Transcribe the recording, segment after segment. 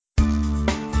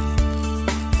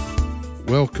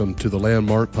Welcome to the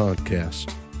Landmark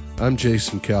Podcast. I'm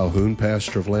Jason Calhoun,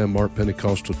 pastor of Landmark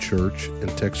Pentecostal Church in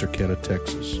Texarkana,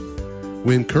 Texas.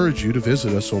 We encourage you to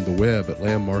visit us on the web at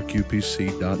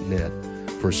landmarkupc.net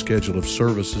for a schedule of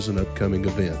services and upcoming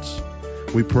events.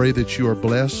 We pray that you are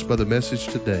blessed by the message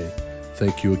today.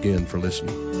 Thank you again for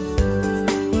listening.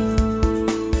 The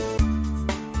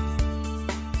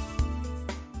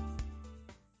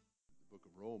book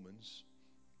of Romans,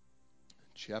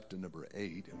 chapter number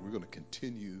 8, and we're going to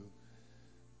continue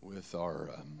with our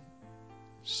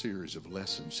series of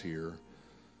lessons here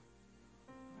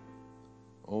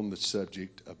on the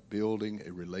subject of building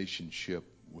a relationship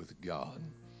with God.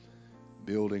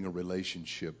 Building a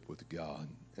relationship with God.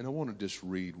 And I want to just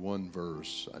read one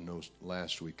verse. I know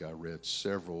last week I read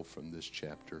several from this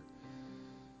chapter,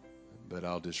 but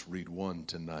I'll just read one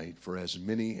tonight. For as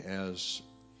many as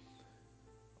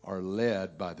are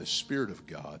led by the Spirit of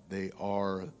God, they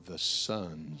are the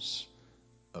sons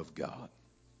of God.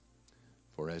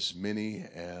 For as many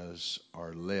as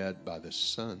are led by the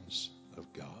sons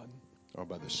of God, or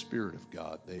by the Spirit of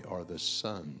God, they are the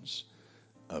sons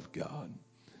of God.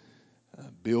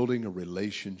 Building a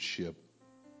relationship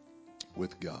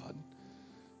with God.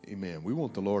 Amen. We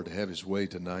want the Lord to have His way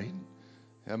tonight.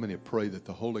 How many pray that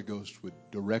the Holy Ghost would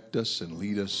direct us and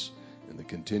lead us in the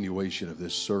continuation of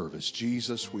this service?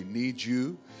 Jesus, we need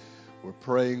you. We're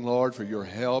praying, Lord, for your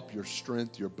help, your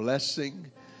strength, your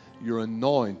blessing, your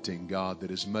anointing, God,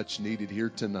 that is much needed here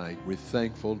tonight. We're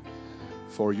thankful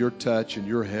for your touch and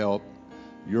your help,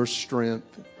 your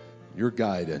strength, your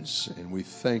guidance. And we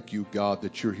thank you, God,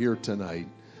 that you're here tonight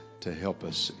to help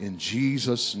us. In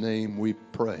Jesus' name we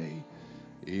pray.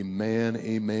 Amen,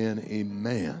 amen,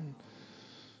 amen.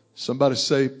 Somebody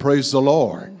say, praise the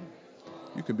Lord.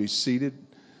 You can be seated.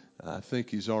 I think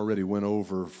he's already went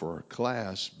over for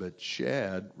class, but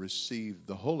Shad received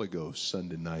the Holy Ghost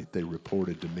Sunday night, they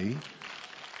reported to me.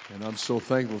 And I'm so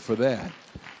thankful for that.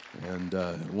 And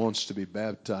wants to be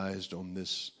baptized on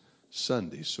this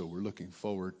Sunday. So we're looking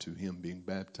forward to him being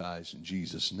baptized in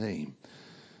Jesus' name.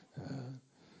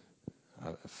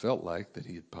 I felt like that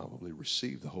he had probably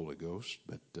received the Holy Ghost,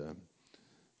 but of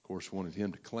course wanted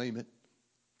him to claim it.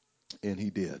 And he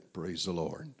did. Praise the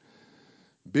Lord.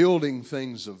 Building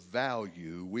things of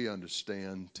value, we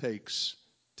understand, takes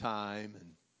time and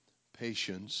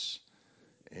patience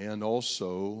and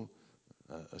also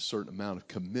a certain amount of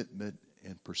commitment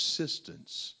and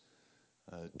persistence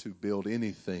to build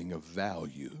anything of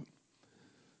value.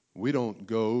 We don't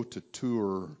go to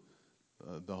tour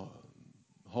the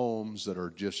homes that are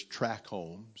just tract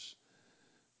homes,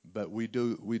 but we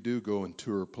do go and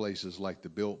tour places like the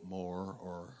Biltmore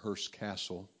or Hearst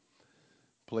Castle.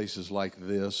 Places like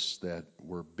this that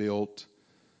were built,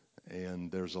 and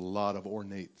there's a lot of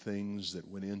ornate things that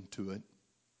went into it.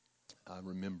 I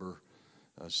remember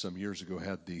some years ago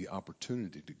had the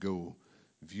opportunity to go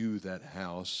view that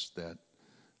house that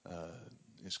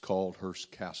is called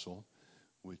Hearst Castle,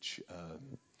 which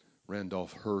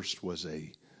Randolph Hearst was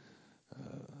a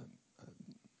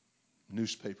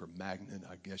newspaper magnate,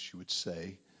 I guess you would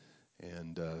say,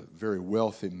 and a very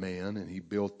wealthy man, and he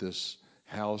built this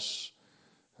house.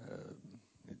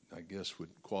 I guess would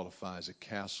qualify as a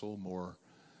castle, more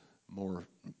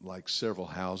like several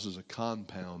houses, a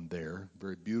compound there,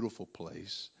 very beautiful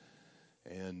place,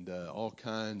 and all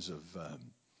kinds of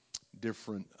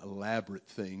different elaborate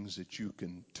things that you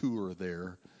can tour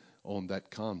there on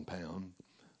that compound.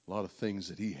 A lot of things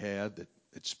that he had that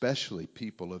especially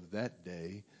people of that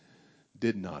day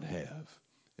did not have.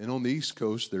 And on the East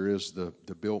Coast there is the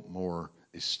Biltmore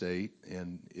Estate,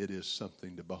 and it is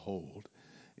something to behold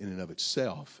in and of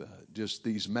itself, just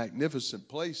these magnificent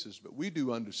places. But we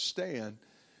do understand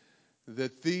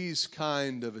that these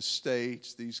kind of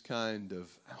estates, these kind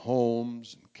of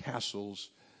homes and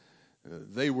castles,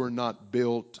 they were not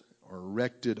built or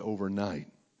erected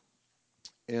overnight.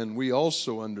 And we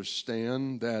also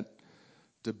understand that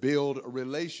to build a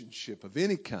relationship of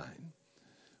any kind,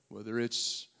 whether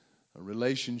it's a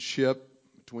relationship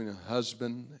between a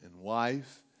husband and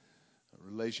wife,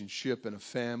 relationship in a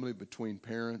family between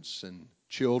parents and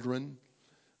children,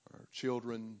 or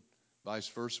children vice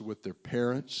versa with their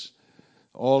parents.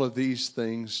 All of these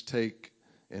things take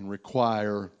and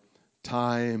require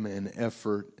time and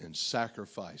effort and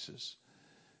sacrifices.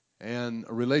 And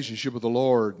a relationship with the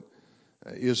Lord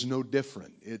is no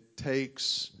different. It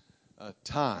takes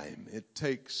time. It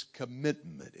takes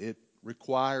commitment. It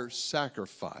requires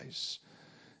sacrifice.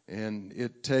 And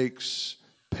it takes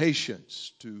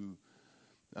patience to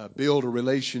build a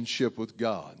relationship with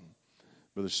God.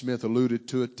 Brother Smith alluded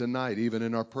to it tonight, even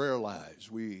in our prayer lives.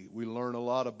 We learn a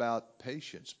lot about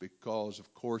patience because,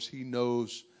 of course, he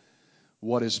knows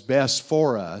what is best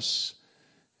for us.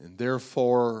 And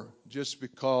therefore, just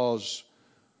because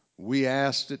we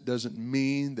asked it doesn't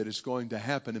mean that it's going to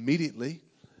happen immediately.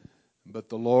 But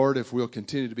the Lord, if we'll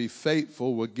continue to be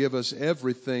faithful, will give us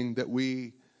everything that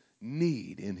we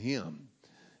need in Him.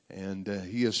 And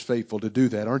He is faithful to do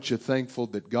that. Aren't you thankful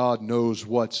that God knows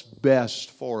what's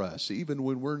best for us, even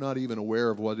when we're not even aware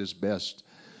of what is best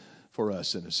for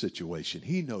us in a situation?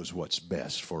 He knows what's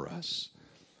best for us.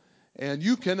 And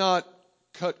you cannot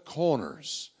cut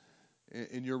corners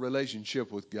in your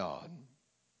relationship with God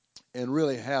and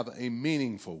really have a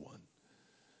meaningful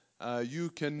one. You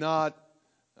cannot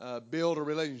build a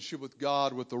relationship with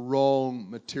God with the wrong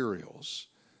materials.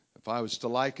 If I was to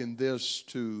liken this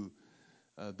to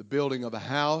the building of a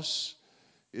house,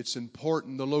 it's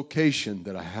important the location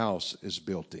that a house is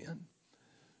built in.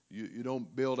 You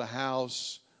don't build a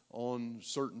house on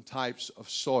certain types of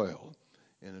soil.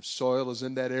 And if soil is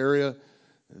in that area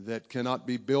that cannot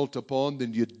be built upon,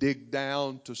 then you dig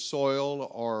down to soil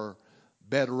or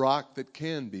bedrock that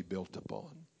can be built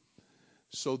upon.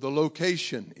 So the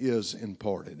location is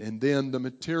important. And then the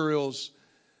materials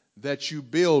that you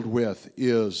build with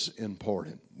is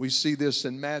important. We see this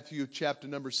in Matthew chapter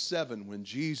number 7 when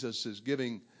Jesus is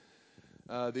giving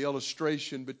the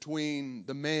illustration between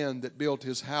the man that built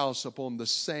his house upon the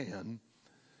sand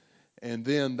and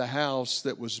then the house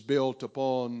that was built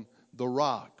upon the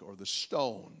rock or the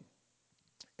stone.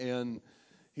 And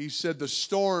he said the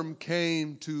storm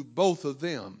came to both of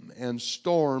them, and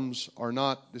storms are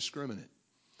not discriminate.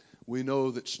 We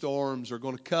know that storms are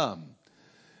going to come.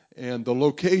 And the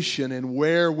location and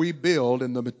where we build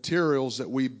and the materials that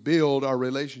we build our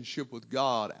relationship with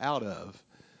God out of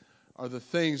are the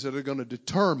things that are going to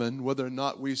determine whether or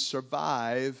not we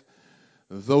survive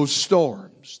those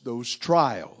storms, those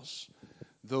trials,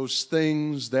 those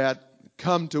things that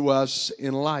come to us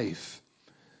in life.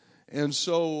 And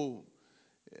so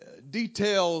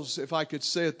details, if I could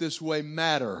say it this way,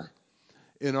 matter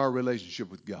in our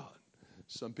relationship with God.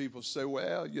 Some people say,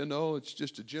 well, it's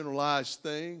just a generalized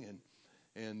thing,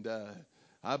 and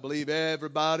I believe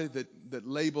everybody that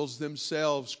labels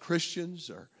themselves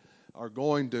Christians are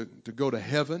going to go to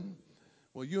heaven.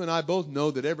 Well, you and I both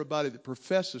know that everybody that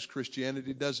professes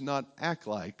Christianity does not act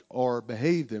like or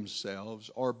behave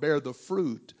themselves or bear the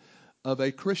fruit of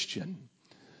a Christian.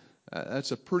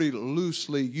 That's a pretty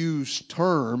loosely used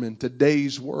term in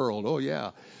today's world. Oh,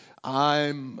 yeah,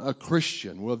 I'm a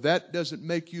Christian. Well, that doesn't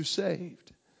make you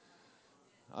saved.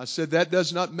 I said that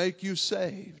does not make you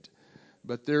saved.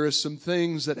 But there are some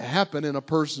things that happen in a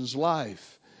person's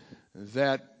life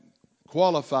that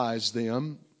qualifies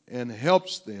them and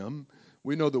helps them.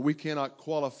 We know that we cannot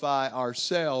qualify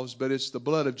ourselves, but it's the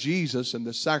blood of Jesus and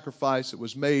the sacrifice that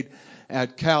was made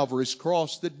at Calvary's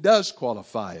cross that does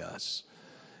qualify us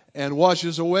and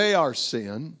washes away our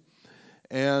sin.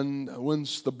 And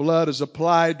once the blood is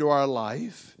applied to our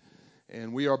life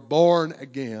and we are born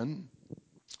again,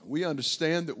 we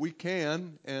understand that we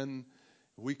can, and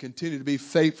we continue to be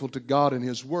faithful to God and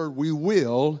His Word, we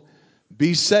will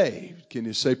be saved. Can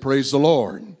you say praise the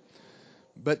Lord?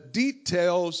 But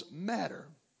details matter.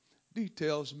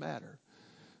 Details matter.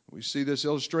 We see this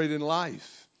illustrated in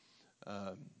life.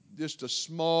 Just a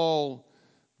small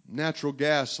natural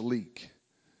gas leak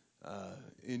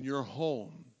in your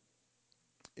home,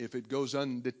 if it goes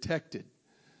undetected,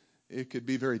 it could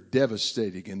be very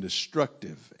devastating and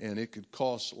destructive, and it could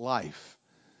cost life.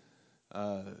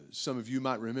 Some of you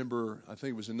might remember, I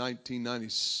think it was in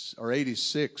 1990 or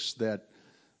 86 that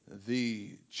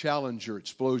the Challenger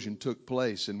explosion took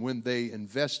place, and when they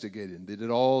investigated, they did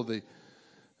all the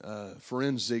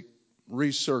forensic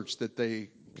research that they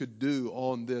could do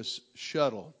on this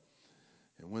shuttle,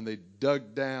 and when they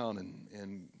dug down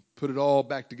and put it all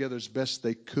back together as best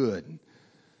they could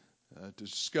to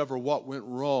discover what went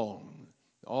wrong,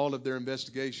 all of their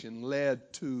investigation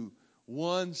led to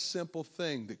one simple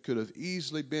thing that could have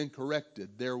easily been corrected.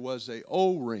 There was a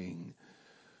O-ring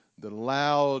that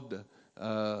allowed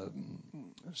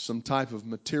some type of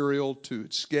material to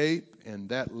escape, and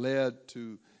that led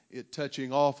to it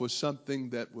touching off with something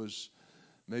that was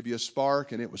maybe a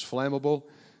spark, and it was flammable,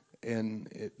 and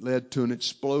it led to an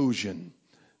explosion.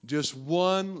 Just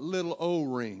one little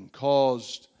O-ring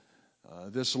caused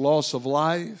this loss of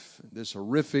life, this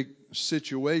horrific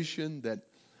situation that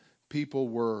people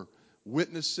were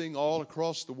witnessing all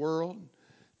across the world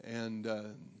and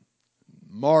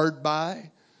marred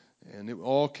by, and it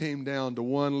all came down to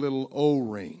one little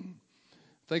O-ring.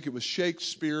 I think it was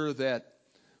Shakespeare that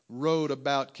wrote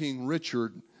about King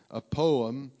Richard a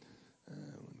poem.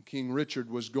 King Richard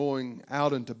was going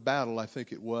out into battle, I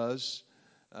think it was.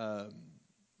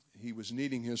 he was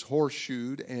needing his horse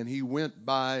shoed, and he went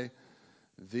by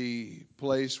the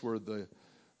place where the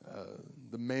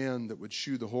man that would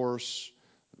shoe the horse,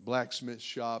 the blacksmith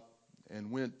shop,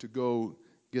 and went to go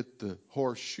get the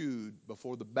horse shoed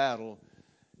before the battle.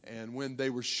 And when they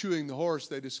were shoeing the horse,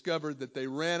 they discovered that they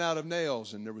ran out of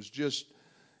nails, and there was just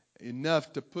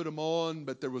enough to put them on,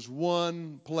 but there was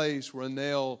one place where a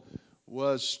nail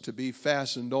was to be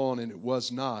fastened on, and it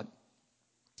was not.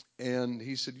 And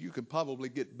he said, you could probably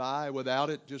get by without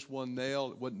it, just one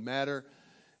nail, it wouldn't matter.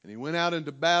 And he went out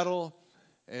into battle,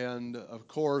 and of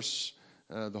course,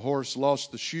 the horse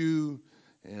lost the shoe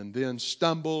and then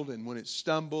stumbled, and when it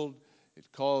stumbled, it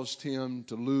caused him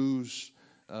to lose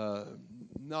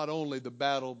not only the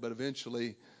battle, but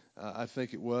eventually, I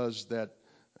think it was that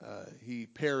he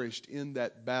perished in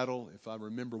that battle, if I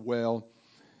remember well.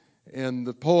 And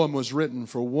the poem was written,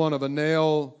 for want of a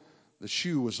nail, the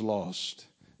shoe was lost.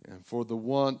 And for the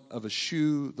want of a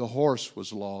shoe, the horse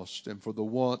was lost. And for the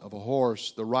want of a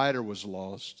horse, the rider was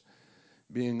lost,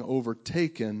 being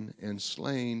overtaken and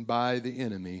slain by the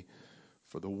enemy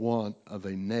for the want of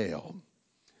a nail.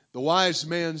 The wise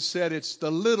man said, it's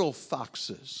the little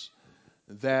foxes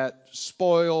that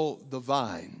spoil the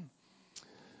vine.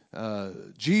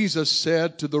 Jesus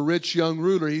said to the rich young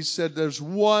ruler, he said, there's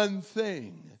one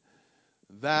thing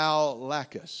thou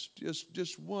lackest.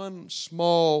 Just one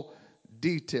small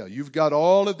detail. You've got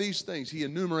all of these things. He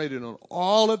enumerated on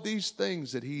all of these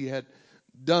things that he had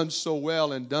done so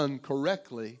well and done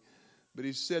correctly. But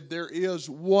he said, there is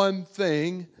one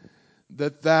thing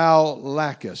that thou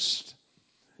lackest.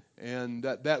 And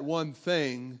that one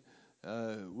thing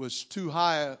was too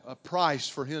high a price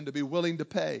for him to be willing to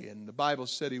pay. And the Bible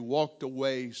said he walked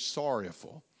away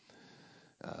sorrowful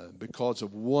because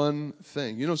of one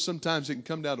thing. You know, sometimes it can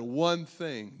come down to one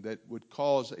thing that would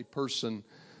cause a person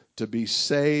to be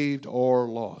saved or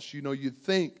lost. You know, you'd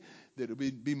think that it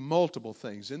would be multiple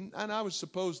things. And I would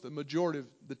suppose the majority of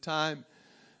the time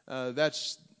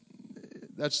that's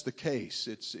the case.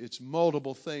 It's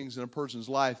multiple things in a person's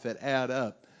life that add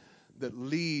up, that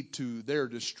lead to their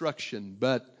destruction.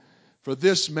 But for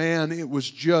this man, it was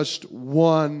just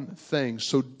one thing.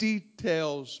 So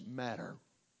details matter.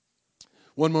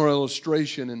 One more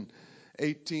illustration. In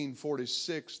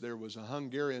 1846, there was a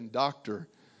Hungarian doctor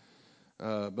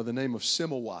by the name of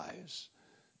Semmelweis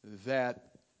that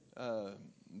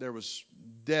there was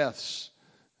deaths,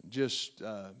 just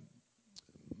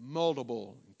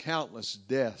multiple, countless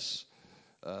deaths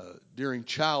during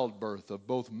childbirth of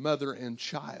both mother and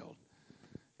child.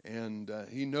 And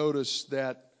he noticed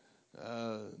that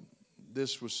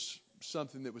this was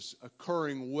something that was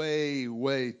occurring way,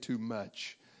 way too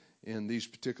much in these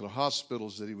particular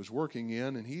hospitals that he was working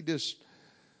in. And he just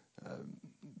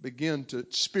began to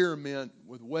experiment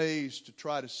with ways to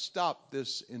try to stop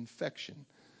this infection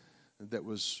that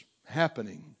was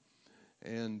happening.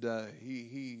 And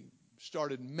he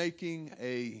started making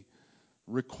a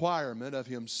requirement of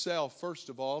himself, first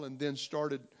of all, and then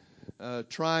started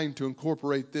trying to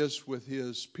incorporate this with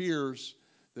his peers,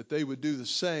 that they would do the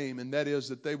same, and that is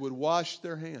that they would wash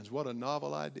their hands. What a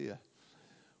novel idea.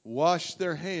 Wash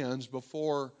their hands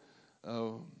before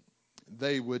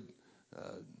they would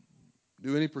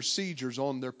do any procedures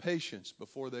on their patients,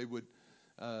 before they would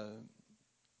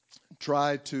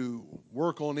try to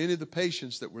work on any of the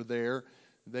patients that were there.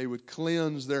 They would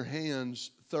cleanse their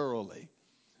hands thoroughly.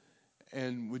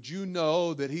 And would you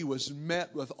know that he was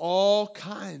met with all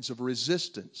kinds of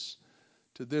resistance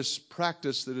to this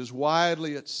practice that is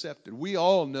widely accepted? We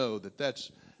all know that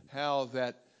that's how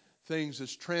that things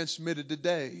is transmitted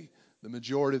today, the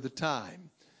majority of the time.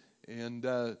 And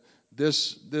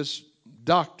this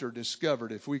doctor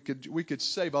discovered if we could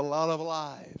save a lot of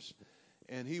lives.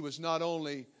 And he was not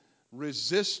only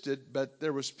resisted, but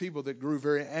there was people that grew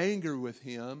very angry with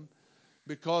him,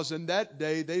 because in that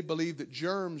day they believed that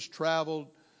germs traveled.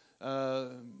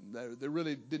 They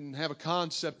really didn't have a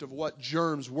concept of what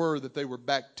germs were, that they were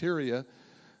bacteria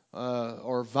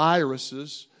or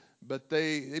viruses, but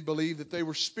they believed that they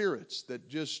were spirits, that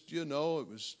just, it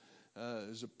was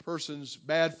a person's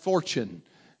bad fortune,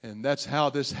 and that's how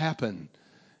this happened.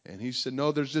 And he said,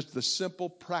 no, there's just the simple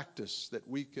practice that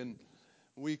we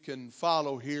can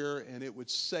follow here, and it would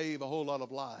save a whole lot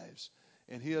of lives.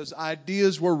 And his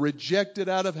ideas were rejected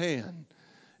out of hand,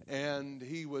 and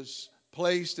he was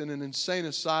placed in an insane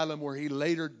asylum where he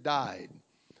later died.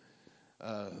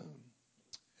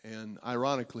 And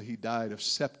ironically, he died of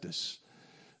sepsis,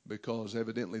 because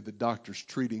evidently the doctors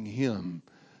treating him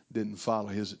didn't follow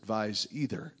his advice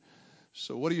either.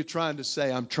 So what are you trying to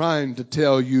say? I'm trying to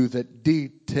tell you that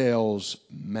details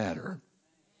matter.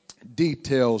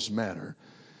 Details matter.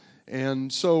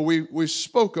 And so we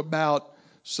spoke about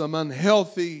some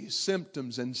unhealthy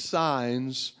symptoms and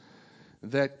signs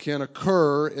that can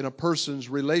occur in a person's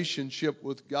relationship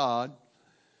with God.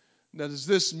 Now, does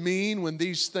this mean when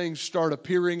these things start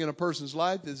appearing in a person's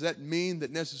life, does that mean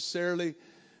that necessarily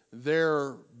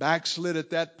they're backslid at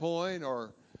that point,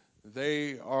 or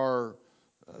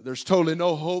there's totally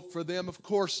no hope for them? Of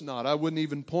course not. I wouldn't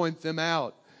even point them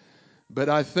out. But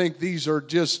I think these are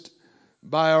just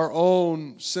by our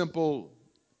own simple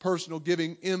personal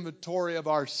giving inventory of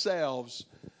ourselves.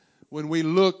 When we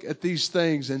look at these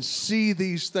things and see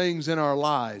these things in our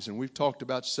lives, and we've talked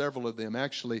about several of them.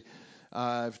 Actually,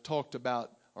 I've talked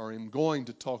about, or am going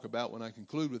to talk about when I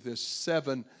conclude with this,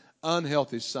 7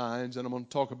 unhealthy signs, and I'm going to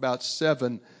talk about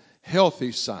 7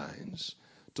 healthy signs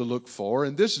to look for.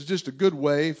 And this is just a good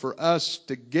way for us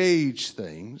to gauge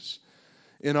things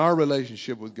in our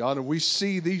relationship with God. And we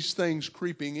see these things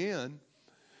creeping in,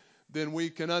 then we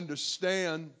can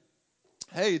understand,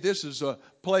 hey, this is a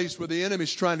place where the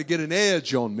enemy's trying to get an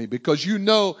edge on me, because you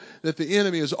know that the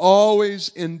enemy is always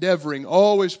endeavoring,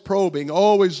 always probing,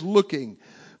 always looking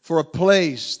for a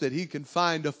place that he can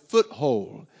find a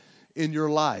foothold in your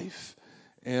life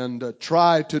and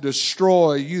try to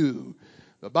destroy you.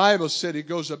 The Bible said he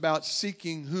goes about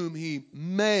seeking whom he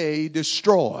may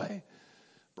destroy.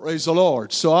 Praise the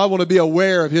Lord. So I want to be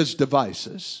aware of his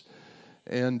devices.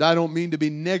 And I don't mean to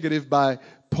be negative by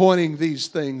pointing these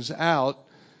things out,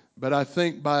 but I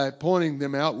think by pointing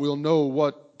them out, we'll know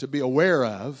what to be aware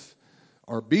of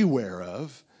or beware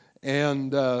of,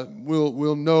 and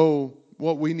we'll know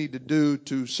what we need to do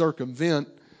to circumvent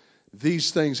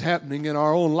these things happening in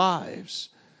our own lives.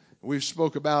 We've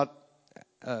spoke about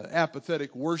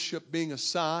apathetic worship being a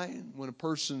sign. When a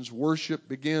person's worship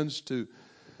begins to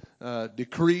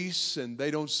decrease and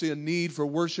they don't see a need for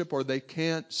worship, or they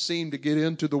can't seem to get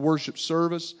into the worship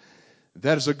service,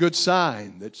 that is a good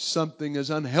sign that something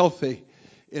is unhealthy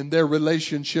in their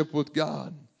relationship with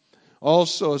God.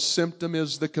 Also, a symptom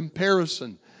is the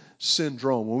comparison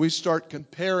syndrome. When we start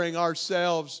comparing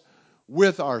ourselves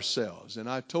with ourselves. And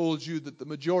I told you that the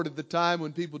majority of the time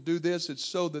when people do this, it's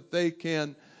so that they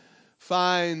can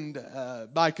find,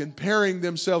 by comparing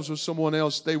themselves with someone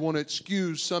else, they want to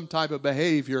excuse some type of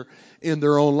behavior in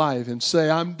their own life and say,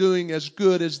 I'm doing as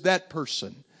good as that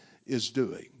person is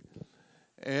doing.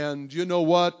 And you know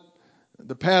what?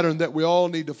 The pattern that we all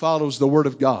need to follow is the Word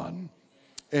of God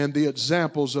and the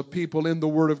examples of people in the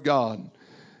Word of God.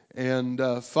 And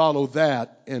follow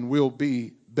that, and we'll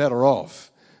be better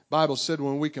off. The Bible said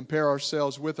when we compare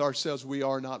ourselves with ourselves, we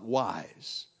are not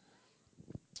wise.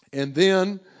 And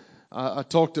then I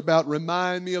talked about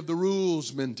remind me of the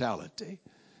rules mentality.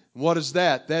 What is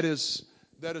that? That is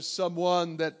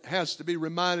someone that has to be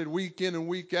reminded week in and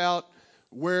week out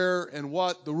where and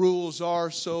what the rules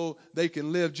are, so they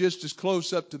can live just as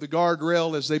close up to the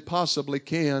guardrail as they possibly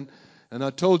can. And I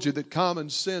told you that common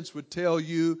sense would tell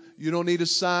you you don't need a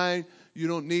sign, you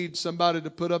don't need somebody to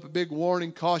put up a big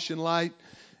warning caution light.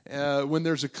 When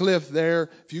there's a cliff there,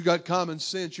 if you got common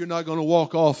sense, you're not going to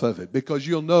walk off of it, because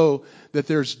you'll know that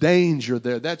there's danger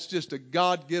there. That's just a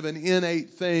God-given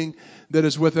innate thing that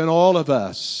is within all of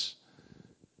us,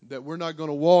 that we're not going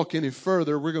to walk any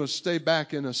further. We're going to stay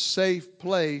back in a safe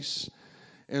place.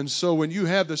 And so when you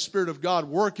have the Spirit of God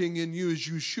working in you as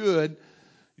you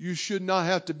should not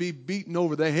have to be beaten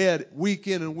over the head week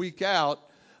in and week out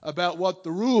about what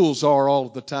the rules are all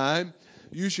of the time.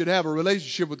 You should have a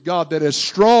relationship with God that is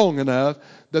strong enough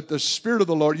that the Spirit of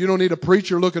the Lord, you don't need a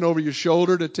preacher looking over your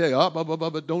shoulder to tell you,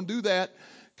 but don't do that.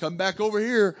 Come back over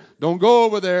here. Don't go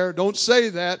over there. Don't say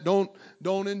that. Don't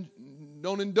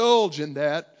indulge in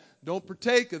that. Don't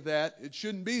partake of that. It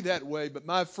shouldn't be that way. But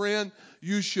my friend,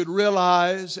 you should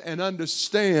realize and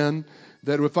understand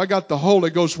that if I got the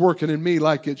Holy Ghost working in me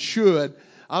like it should,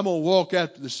 I'm going to walk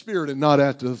after the Spirit and not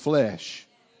after the flesh.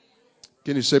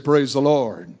 Can you say praise the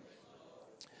Lord?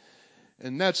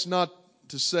 And that's not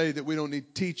to say that we don't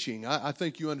need teaching. I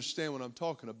think you understand what I'm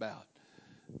talking about.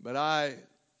 But I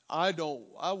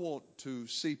want to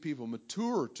see people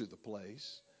mature to the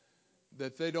place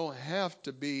that they don't have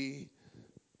to be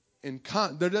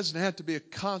there doesn't have to be a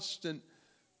constant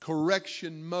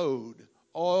correction mode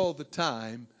all the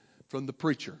time from the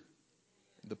preacher,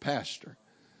 the pastor.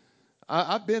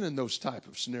 I've been in those type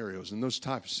of scenarios, in those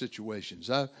type of situations,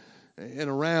 and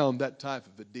around that type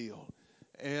of a deal.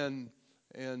 And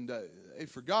they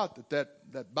forgot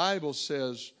that Bible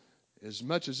says, as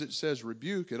much as it says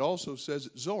rebuke, it also says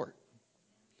exhort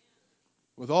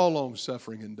with all long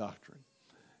suffering and doctrine.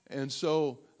 And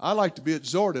so I like to be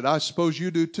exhorted. I suppose you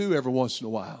do too every once in a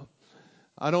while.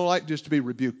 I don't like just to be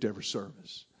rebuked every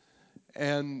service.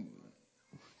 And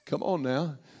Come on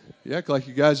now. You act like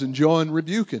you guys enjoying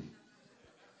rebuking.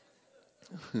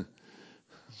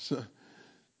 So,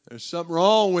 there's something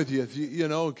wrong with you if you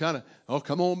kind of, oh,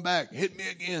 come on back. Hit me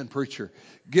again, preacher.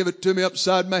 Give it to me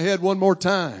upside my head one more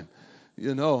time.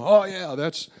 Oh, yeah,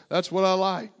 that's what I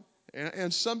like.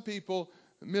 And some people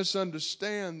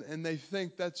misunderstand, and they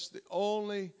think that's the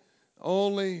only,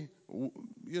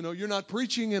 you're not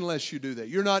preaching unless you do that.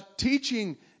 You're not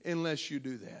teaching unless you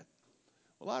do that.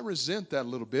 Well, I resent that a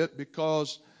little bit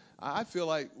because I feel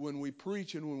like when we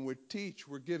preach and when we teach,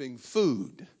 we're giving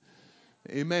food.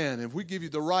 Amen. If we give you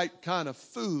the right kind of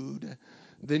food,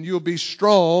 then you'll be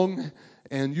strong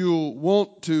and you'll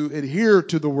want to adhere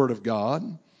to the Word of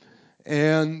God,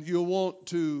 and you'll want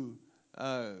to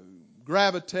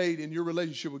gravitate in your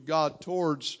relationship with God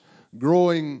towards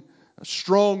growing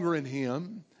stronger in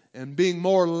Him and being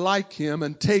more like Him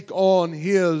and take on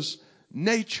His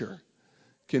nature.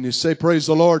 Can you say praise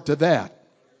the Lord to that?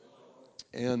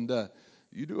 And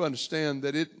you do understand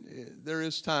that there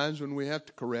is times when we have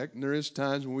to correct, and there is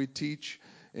times when we teach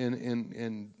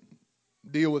and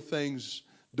deal with things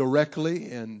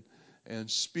directly and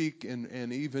speak,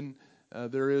 and even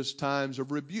there is times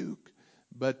of rebuke.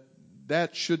 But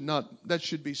that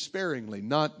should be sparingly,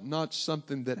 not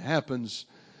something that happens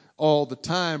all the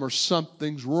time or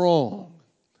something's wrong.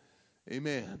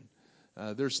 Amen.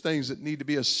 There's things that need to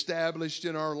be established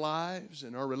in our lives,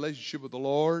 in our relationship with the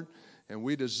Lord, and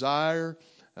we desire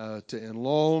and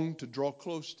long to draw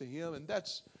close to Him, and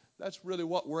that's really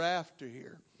what we're after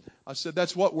here. I said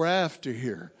that's what we're after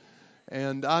here.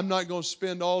 And I'm not going to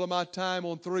spend all of my time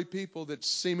on three people that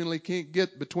seemingly can't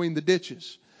get between the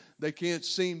ditches. They can't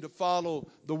seem to follow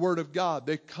the Word of God.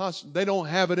 They don't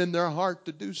have it in their heart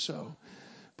to do so.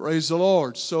 Praise the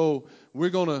Lord. So we're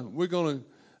going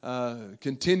to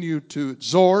continue to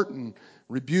exhort and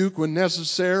rebuke when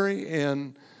necessary,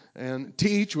 and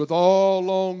teach with all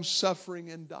long suffering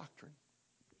and doctrine.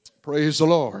 Praise the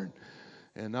Lord.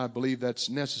 And I believe that's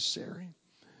necessary.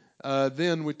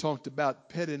 Then we talked about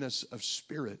pettiness of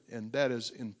spirit, and that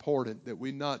is important,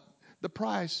 that the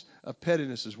price of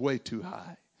pettiness is way too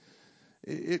high.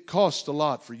 It costs a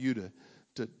lot for you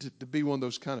to be one of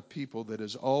those kind of people that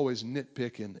is always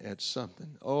nitpicking at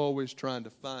something, always trying to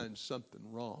find something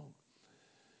wrong.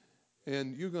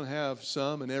 And you're going to have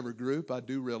some in every group. I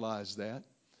do realize that.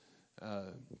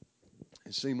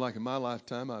 It seemed like in my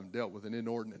lifetime I've dealt with an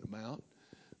inordinate amount.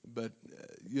 But,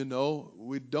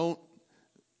 we don't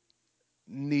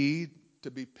need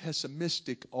to be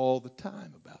pessimistic all the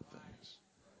time about things.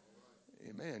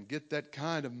 Amen. Get that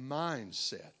kind of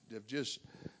mindset of just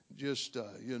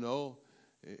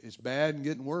it's bad and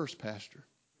getting worse, Pastor.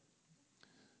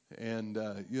 And,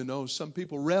 some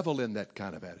people revel in that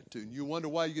kind of attitude. And you wonder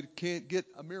why you can't get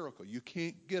a miracle. You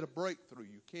can't get a breakthrough.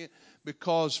 You can't,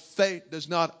 because faith does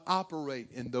not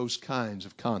operate in those kinds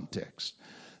of contexts.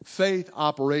 Faith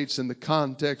operates in the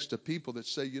context of people that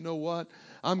say, you know what?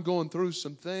 I'm going through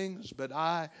some things, but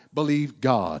I believe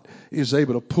God is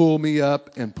able to pull me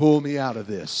up and pull me out of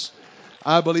this.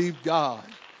 I believe God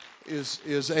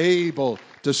is able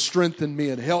to strengthen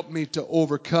me and help me to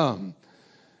overcome.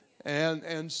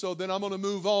 And so then I'm going to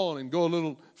move on and go a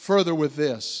little further with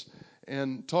this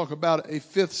and talk about a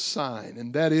fifth sign,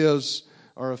 and that is,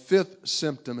 or a fifth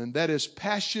symptom, and that is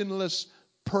passionless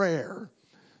prayer.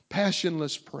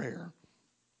 Passionless prayer.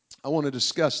 I want to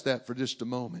discuss that for just a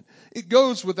moment. It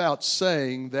goes without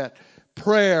saying that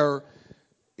prayer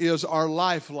is our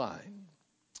lifeline.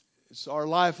 It's our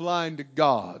lifeline to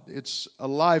God. It's a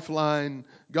lifeline.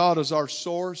 God is our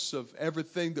source of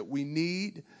everything that we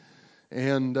need.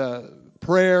 And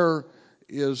prayer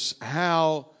is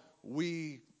how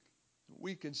we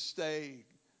can stay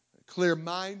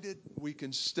clear-minded. We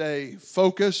can stay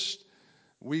focused.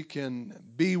 We can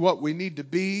be what we need to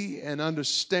be and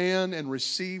understand and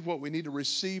receive what we need to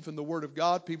receive from the Word of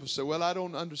God. People say, well, I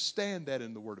don't understand that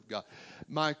in the Word of God.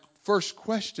 My first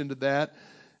question to that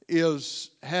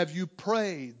is, have you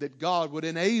prayed that God would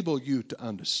enable you to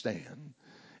understand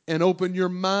and open your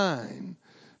mind?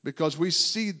 Because we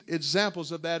see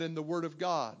examples of that in the Word of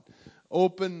God.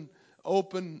 Open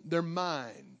their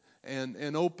mind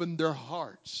and open their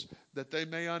hearts that they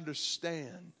may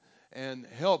understand. And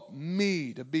help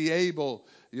me to be able,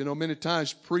 many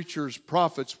times preachers,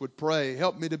 prophets would pray,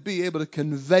 help me to be able to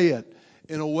convey it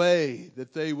in a way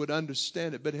that they would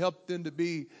understand it. But help them to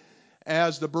be,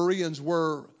 as the Bereans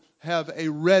were, have a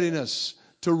readiness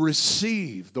to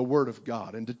receive the Word of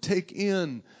God and to take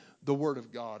in the Word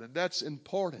of God. And that's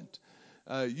important.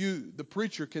 The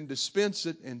preacher can dispense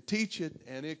it and teach it,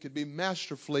 and it can be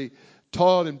masterfully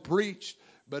taught and preached.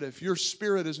 But if your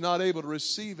spirit is not able to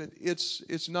receive it,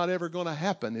 it's not ever going to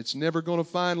happen. It's never going to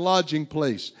find lodging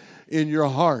place in your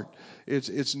heart.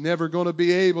 It's never going to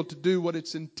be able to do what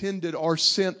it's intended or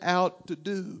sent out to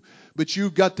do. But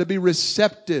you've got to be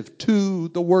receptive to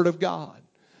the Word of God.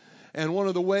 And one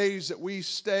of the ways that we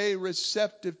stay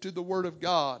receptive to the Word of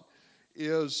God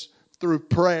is through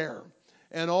prayer.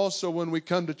 And also when we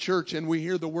come to church and we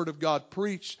hear the Word of God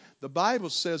preached, the Bible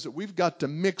says that we've got to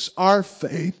mix our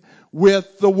faith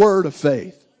with the Word of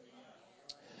faith.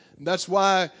 That's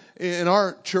why in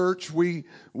our church we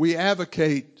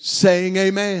advocate saying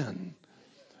amen.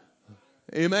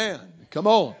 Amen. Come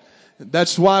on.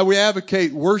 That's why we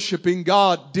advocate worshiping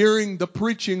God during the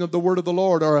preaching of the Word of the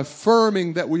Lord, or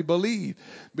affirming that we believe.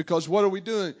 Because what are we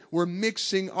doing? We're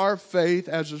mixing our faith,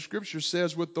 as the Scripture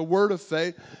says, with the Word of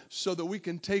faith, so that we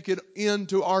can take it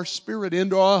into our spirit,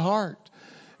 into our heart.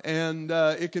 And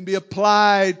it can be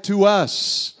applied to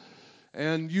us.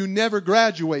 And you never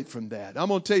graduate from that. I'm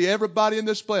going to tell you, everybody in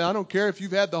this place, I don't care if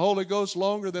you've had the Holy Ghost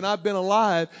longer than I've been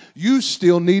alive, you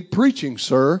still need preaching,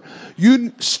 sir.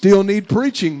 You still need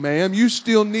preaching, ma'am. You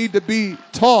still need to be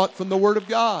taught from the Word of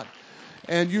God.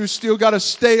 And you still got to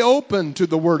stay open to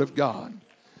the Word of God.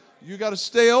 You got to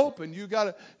stay open. You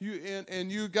got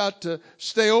to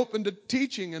stay open to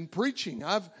teaching and preaching.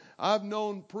 I've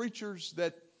known preachers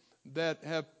that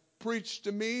have preached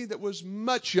to me that was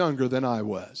much younger than I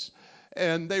was.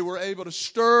 And they were able to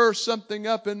stir something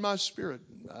up in my spirit.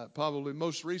 Probably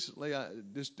most recently,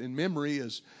 just in memory,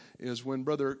 is when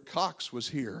Brother Cox was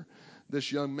here.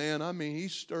 This young man, he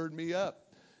stirred me up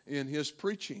in his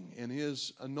preaching, in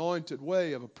his anointed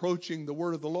way of approaching the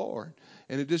Word of the Lord.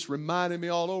 And it just reminded me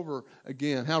all over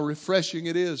again how refreshing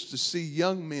it is to see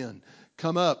young men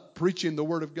come up preaching the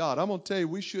Word of God. I'm going to tell you,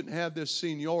 we shouldn't have this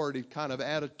seniority kind of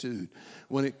attitude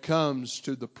when it comes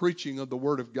to the preaching of the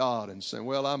Word of God and saying,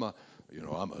 well, I'm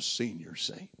a senior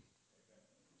saint.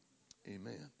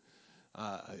 Amen.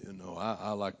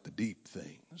 I like the deep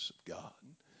things of God,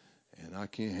 and I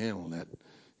can't handle that,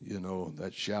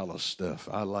 that shallow stuff.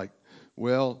 I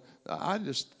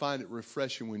just find it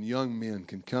refreshing when young men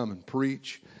can come and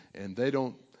preach, and they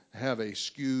don't have a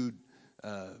skewed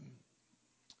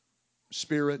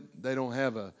spirit. They don't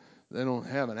have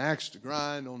an axe to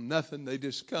grind on nothing. They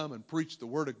just come and preach the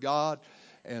Word of God,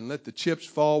 and let the chips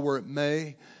fall where it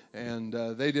may. And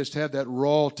they just have that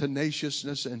raw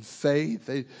tenaciousness and faith.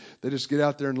 They just get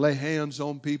out there and lay hands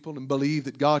on people and believe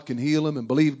that God can heal them and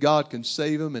believe God can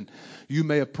save them. And you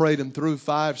may have prayed them through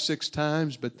 5-6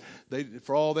 times, but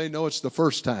for all they know, it's the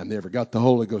first time they ever got the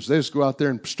Holy Ghost. They just go out there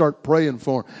and start praying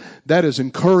for them. That is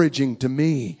encouraging to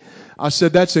me. I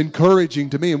said that's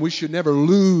encouraging to me, and we should never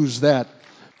lose that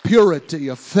purity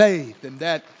of faith and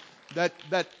that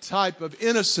type of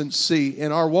innocency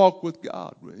in our walk with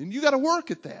God. And you got to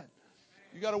work at that.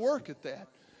 You got to work at that.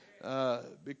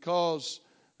 Because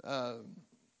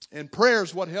prayer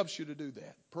is what helps you to do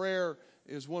that. Prayer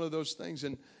is one of those things.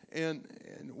 And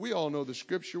we all know the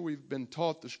Scripture. We've been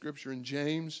taught the Scripture in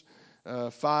James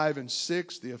 5 and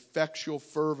 6, the effectual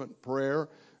fervent prayer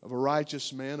of a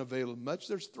righteous man availeth much.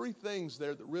 There's 3 things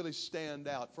there that really stand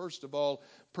out. First of all,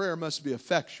 prayer must be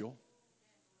effectual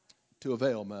to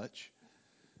avail much.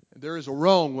 There is a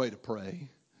wrong way to pray.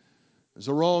 There's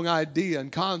a wrong idea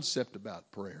and concept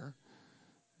about prayer.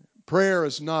 Prayer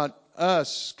is not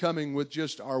us coming with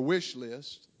just our wish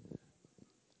list,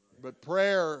 but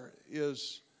prayer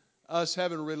is us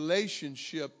having a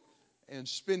relationship and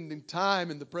spending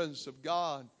time in the presence of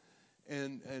God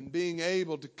and being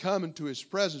able to come into His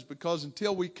presence, because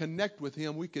until we connect with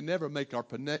Him, we can never make our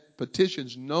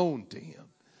petitions known to Him.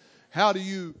 How do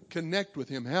you connect with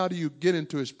Him? How do you get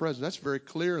into His presence? That's very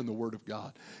clear in the Word of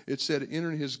God. It said,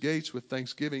 enter His gates with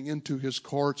thanksgiving, into His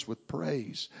courts with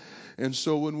praise. And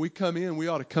so when we come in, we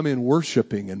ought to come in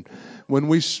worshiping. And when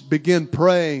we begin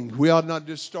praying, we ought not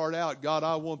just start out, God,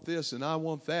 I want this and I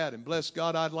want that. And bless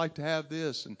God, I'd like to have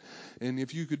this. And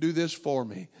if you could do this for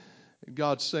me. And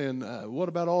God's saying, what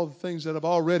about all the things that I've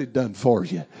already done for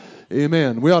you?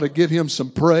 Amen. We ought to give Him some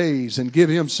praise and give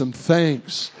Him some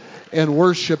thanks and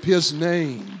worship His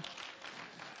name.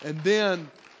 And then,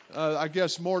 I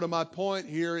guess more to my point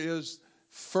here is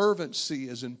fervency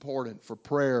is important for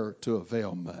prayer to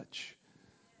avail much.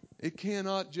 It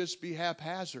cannot just be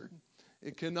haphazard.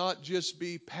 It cannot just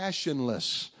be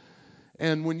passionless.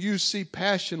 And when you see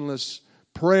passionless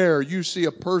prayer, you see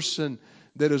a person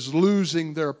that is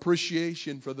losing their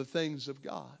appreciation for the things of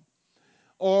God.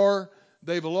 Or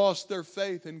they've lost their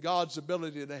faith in God's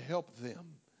ability to help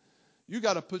them. You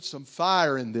got to put some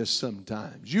fire in this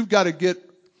sometimes. You've got to get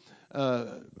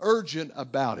urgent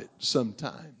about it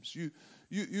sometimes.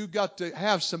 You got to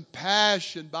have some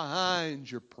passion behind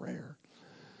your prayer.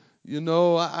 You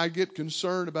know, I get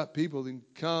concerned about people that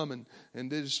come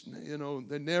and they just, you know,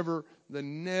 they never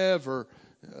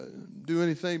do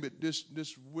anything but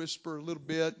just whisper a little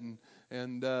bit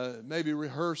and maybe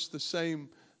rehearse the same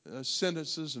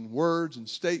sentences and words and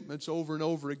statements over and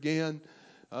over again.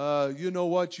 You know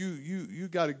what? You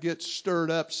got to get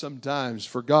stirred up sometimes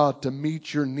for God to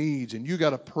meet your needs, and you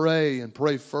got to pray and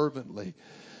pray fervently.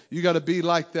 You got to be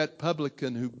like that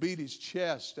publican who beat his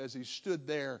chest as he stood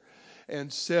there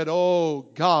and said, "Oh,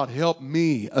 God, help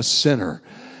me, a sinner.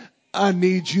 I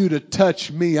need you to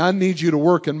touch me. I need you to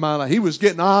work in my life." He was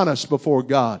getting honest before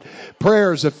God.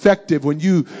 Prayer is effective when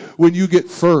you get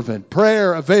fervent.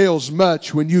 Prayer avails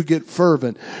much when you get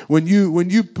fervent. When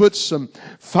you put some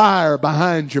fire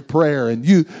behind your prayer and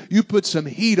you put some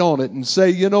heat on it and say,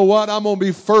 "You know what? I'm going to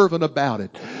be fervent about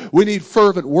it." We need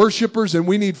fervent worshipers and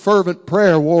we need fervent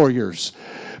prayer warriors.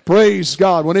 Praise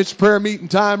God. When it's prayer meeting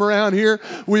time around here,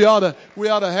 we ought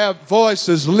to have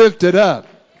voices lifted up.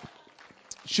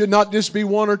 Should not just be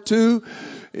one or two,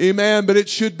 amen, but it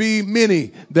should be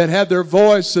many that have their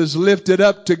voices lifted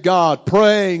up to God,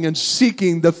 praying and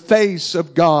seeking the face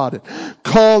of God,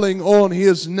 calling on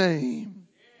His name.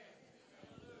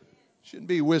 Shouldn't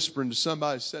be whispering to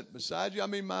somebody sitting beside you. I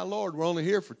mean, my Lord, we're only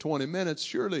here for 20 minutes.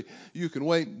 Surely you can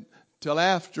wait until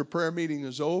after prayer meeting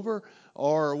is over,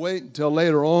 or wait until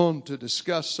later on to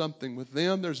discuss something with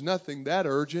them. There's nothing that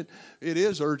urgent. It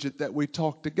is urgent that we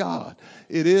talk to God.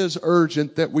 It is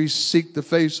urgent that we seek the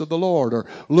face of the Lord, or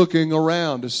looking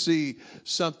around to see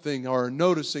something or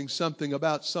noticing something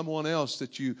about someone else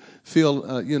that you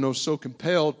feel so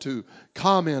compelled to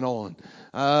comment on.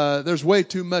 There's way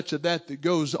too much of that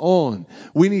goes on.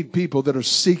 We need people that are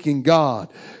seeking God.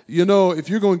 You know, if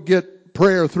you're going to get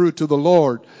prayer through to the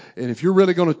Lord, and if you're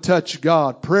really going to touch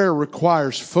God, prayer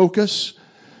requires focus.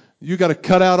 You got to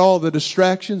cut out all the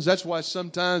distractions. That's why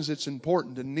sometimes it's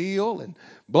important to kneel and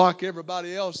block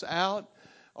everybody else out,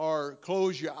 or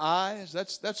close your eyes.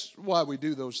 That's why we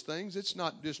do those things. It's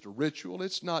not just a ritual.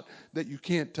 It's not that you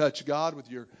can't touch God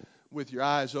with your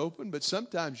eyes open, but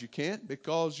sometimes you can't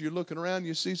because you're looking around and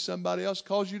you see somebody else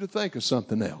cause you to think of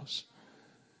something else.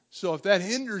 So if that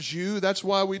hinders you, that's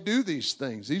why we do these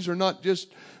things. These are not just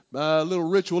little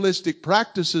ritualistic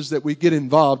practices that we get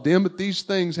involved in, but these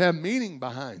things have meaning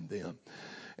behind them.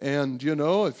 And, you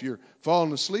know, if you're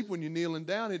falling asleep when you're kneeling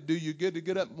down, it'd do you good to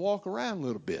get up and walk around a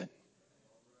little bit.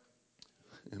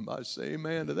 Anybody say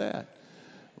amen to that?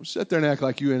 Well, sit there and act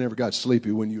like you ain't ever got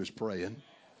sleepy when you was praying.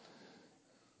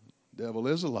 Devil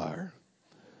is a liar.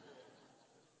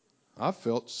 I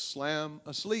felt slam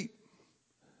asleep.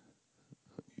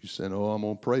 You said, "Oh, I'm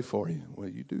going to pray for you." Well,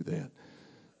 you do that.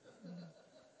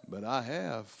 But I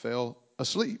have fell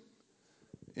asleep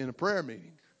in a prayer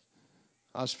meeting.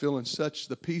 I was feeling such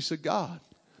the peace of God.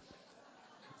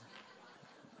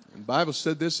 And the Bible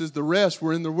said this is the rest.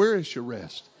 We're in the weary shall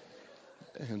rest.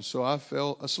 And so I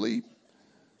fell asleep.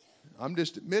 I'm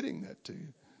just admitting that to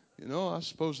you. You know, I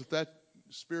suppose if that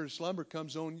spirit of slumber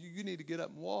comes on you, you need to get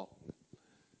up and walk.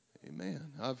 Amen.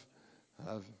 I've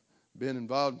been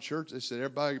involved in church. They said,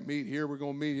 "Everybody meet here. We're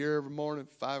going to meet here every morning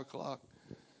at 5 o'clock.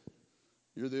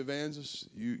 You're the evangelist.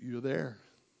 You're there."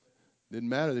 Didn't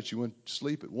matter that you went to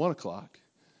sleep at 1 o'clock.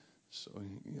 So,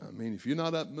 I mean, if you're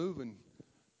not up moving,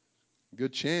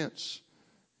 good chance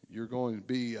you're going to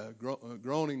be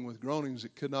groaning with groanings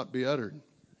that could not be uttered.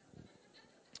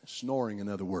 Snoring, in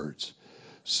other words.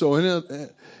 So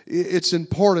it's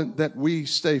important that we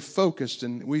stay focused,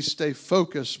 and we stay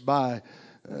focused by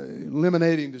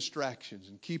eliminating distractions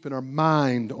and keeping our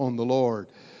mind on the Lord.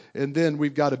 And then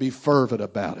we've got to be fervent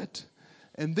about it.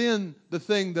 And then the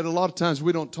thing that a lot of times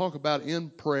we don't talk about in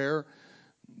prayer,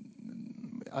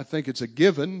 I think it's a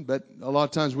given, but a lot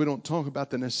of times we don't talk about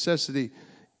the necessity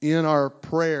in our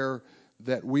prayer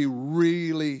that we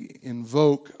really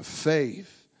invoke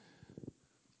faith.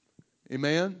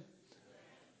 Amen?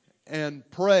 And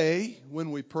pray,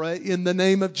 when we pray, in the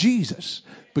name of Jesus.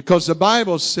 Because the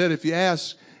Bible said, if you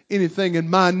ask anything in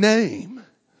my name,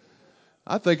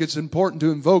 I think it's important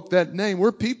to invoke that name.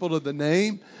 We're people of the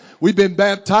name. We've been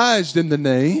baptized in the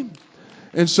name.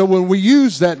 And so when we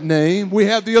use that name, we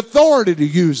have the authority to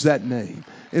use that name.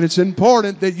 And it's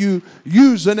important that you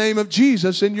use the name of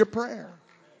Jesus in your prayer.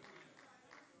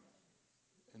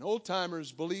 And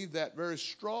old-timers believe that very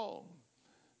strong.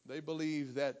 They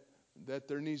believe that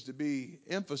there needs to be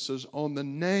emphasis on the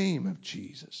name of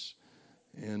Jesus,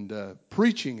 and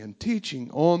preaching and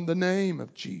teaching on the name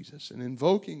of Jesus, and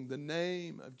invoking the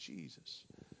name of Jesus.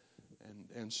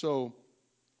 And so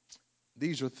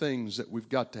these are things that we've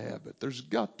got to have. But there's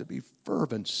got to be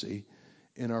fervency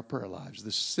in our prayer lives.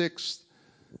 The sixth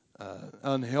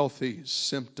unhealthy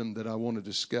symptom that I want to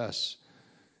discuss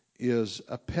is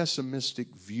a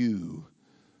pessimistic view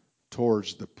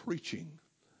towards the preaching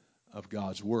of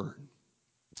God's Word.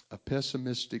 A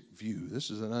pessimistic view. This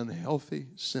is an unhealthy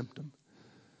symptom.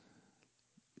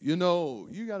 You know,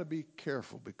 you got to be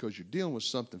careful because you're dealing with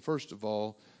something. First of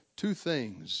all, two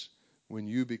things when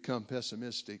you become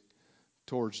pessimistic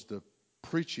towards the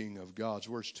preaching of God's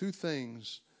words. Two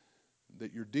things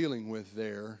that you're dealing with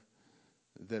there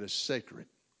that is sacred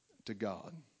to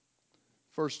God.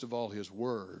 First of all, His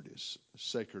Word is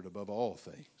sacred above all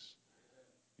things.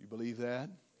 You believe that?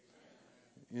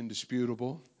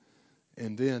 Indisputable.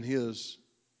 And then His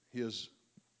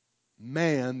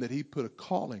man that He put a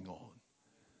calling on.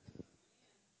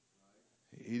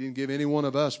 He didn't give any one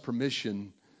of us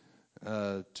permission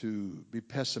to be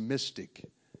pessimistic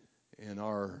in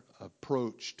our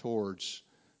approach towards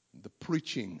the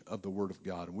preaching of the Word of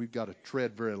God. And we've got to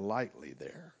tread very lightly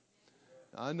there.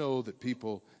 I know that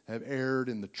people have erred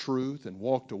in the truth and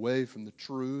walked away from the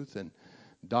truth and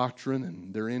doctrine,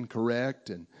 and they're incorrect.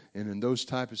 And in those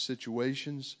type of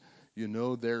situations, you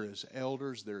know, there is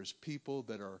elders, there is people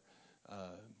that are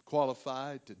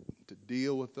qualified to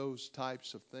deal with those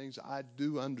types of things. I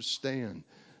do understand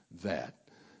that.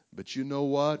 But you know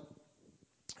what?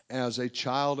 As a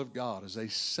child of God, as a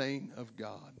saint of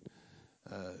God,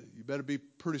 you better be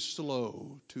pretty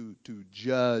slow to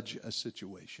judge a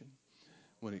situation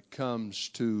when it comes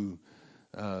to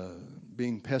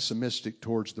being pessimistic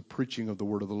towards the preaching of the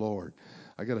Word of the Lord.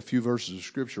 I got a few verses of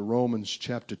Scripture. Romans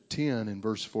chapter 10 and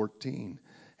verse 14.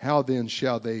 How then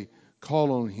shall they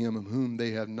call on Him in whom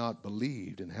they have not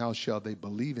believed? And how shall they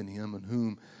believe in Him in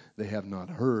whom they have not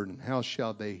heard? And how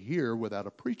shall they hear without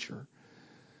a preacher?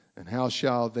 And how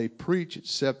shall they preach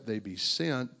except they be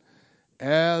sent?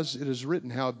 As it is written,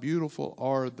 how beautiful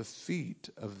are the feet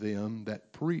of them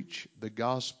that preach the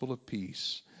gospel of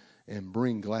peace and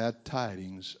bring glad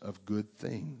tidings of good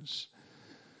things.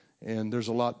 And there's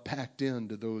a lot packed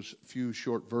into those few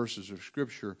short verses of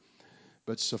Scripture.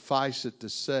 But suffice it to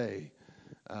say,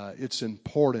 it's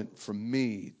important for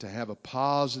me to have a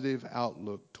positive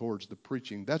outlook towards the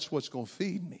preaching. That's what's going to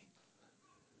feed me.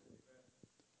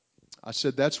 I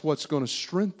said that's what's going to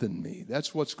strengthen me.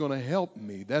 That's what's going to help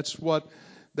me. That's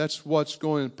what's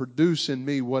going to produce in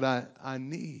me what I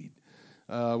need.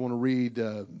 I want to read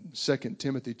 2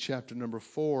 Timothy chapter number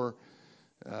 4.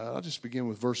 I'll just begin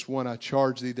with verse 1. I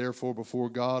charge thee therefore before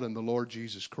God and the Lord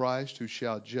Jesus Christ, who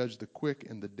shall judge the quick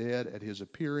and the dead at His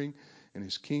appearing in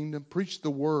His kingdom. Preach the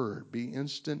word. Be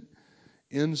instant,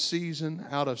 in season,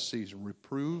 out of season.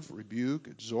 Reprove, rebuke,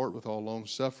 exhort with all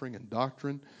longsuffering and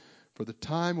doctrine. For the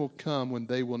time will come when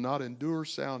they will not endure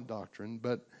sound doctrine,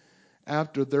 but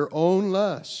after their own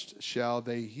lust shall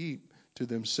they heap to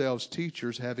themselves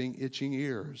teachers having itching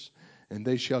ears. And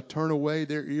they shall turn away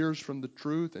their ears from the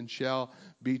truth and shall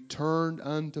be turned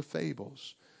unto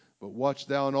fables. But watch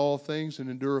thou in all things and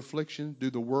endure affliction. Do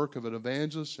the work of an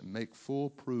evangelist and make full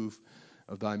proof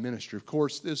of thy ministry. Of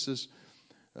course, this is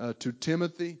to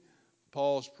Timothy,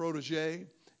 Paul's protege.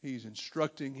 He's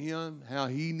instructing him how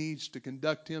he needs to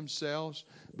conduct himself,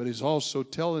 but he's also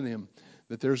telling him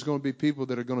that there's going to be people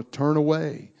that are going to turn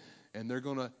away, and they're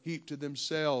going to heap to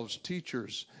themselves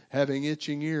teachers having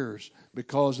itching ears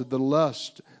because of the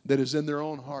lust that is in their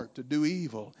own heart to do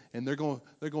evil, and they're going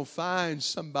to find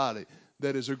somebody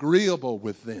that is agreeable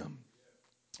with them.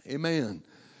 Amen.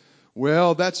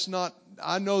 Well,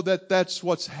 I know that that's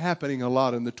what's happening a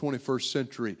lot in the 21st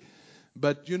century.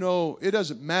 But, you know, it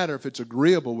doesn't matter if it's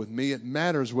agreeable with me. It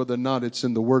matters whether or not it's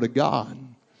in the Word of God.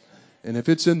 And if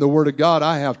it's in the Word of God,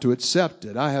 I have to accept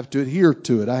it. I have to adhere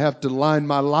to it. I have to line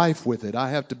my life with it. I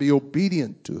have to be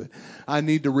obedient to it. I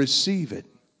need to receive it.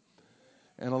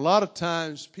 And a lot of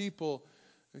times people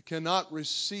cannot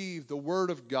receive the Word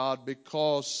of God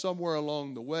because somewhere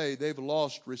along the way they've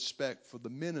lost respect for the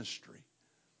ministry.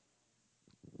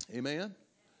 Amen?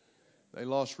 They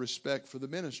lost respect for the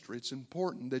ministry. It's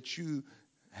important that you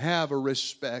have a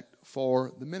respect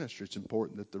for the ministry. It's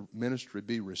important that the ministry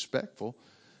be respectful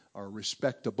or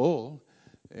respectable,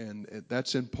 and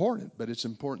that's important. But it's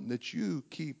important that you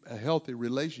keep a healthy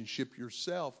relationship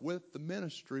yourself with the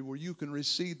ministry where you can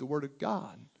receive the Word of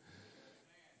God.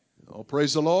 Oh,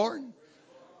 praise the Lord.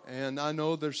 And I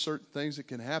know there's certain things that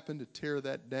can happen to tear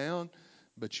that down.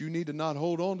 But you need to not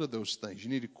hold on to those things. You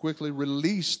need to quickly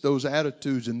release those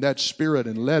attitudes and that spirit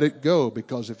and let it go.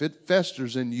 Because if it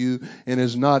festers in you and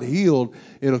is not healed,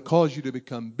 it'll cause you to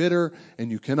become bitter and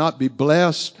you cannot be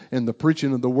blessed. And the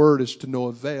preaching of the Word is to no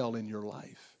avail in your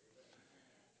life.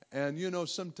 And you know,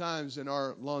 sometimes in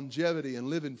our longevity and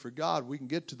living for God, we can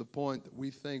get to the point that we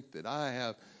think that I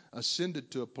have ascended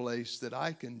to a place that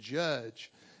I can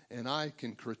judge and I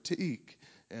can critique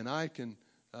and I can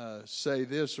say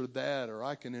this or that, or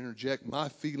I can interject my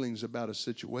feelings about a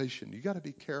situation. You got to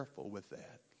be careful with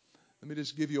that. Let me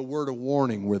just give you a word of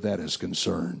warning where that is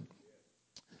concerned.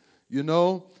 You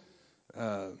know,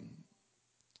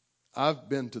 I've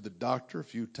been to the doctor a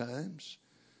few times,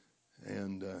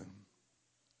 and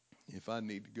if I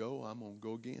need to go, I'm going to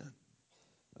go again.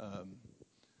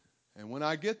 And when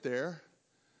I get there,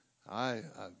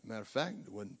 matter of fact,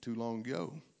 it wasn't too long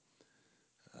ago.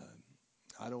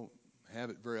 I don't have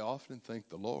it very often, thank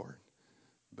the Lord,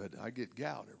 but I get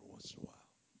gout every once in a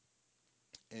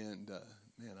while. And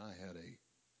man, I had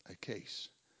a case,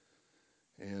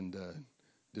 and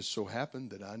just so happened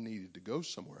that I needed to go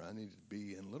somewhere. I needed to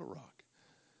be in Little Rock,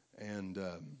 and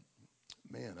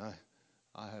man,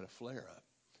 I had a flare up.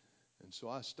 And so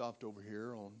I stopped over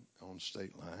here on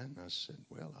State Line. I said,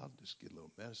 well, I'll just get a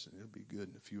little medicine. It'll be good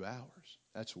in a few hours.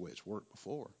 That's the way it's worked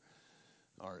before.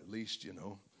 Or at least, you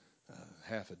know,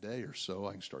 half a day or so,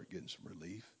 I can start getting some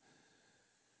relief.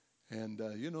 And,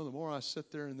 you know, the more I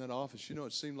sit there in that office, you know,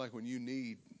 it seemed like when you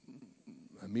need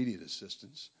immediate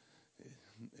assistance,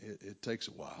 it takes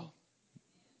a while.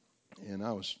 And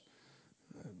I was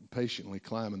patiently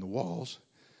climbing the walls.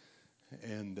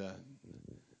 And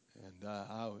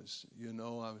I was, you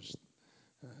know,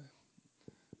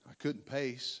 I couldn't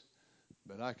pace,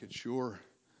 but I could sure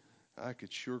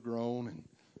groan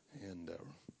and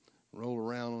roll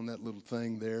around on that little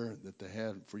thing there that they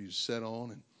had for you to sit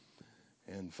on.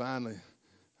 And finally,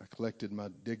 I collected my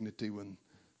dignity when the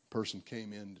person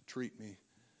came in to treat me.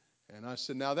 And I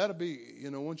said, now that'll be, you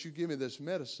know, once you give me this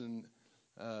medicine,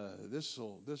 this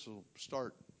will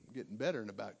start getting better in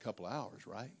about a couple of hours,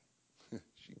 right?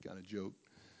 She kind of joked.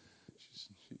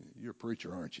 You're a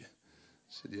preacher, aren't you? I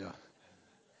said, yeah. I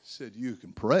said, you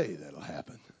can pray that'll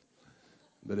happen.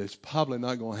 But it's probably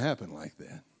not going to happen like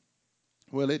that.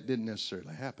 Well, it didn't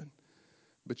necessarily happen.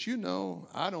 But you know,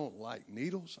 I don't like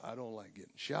needles. I don't like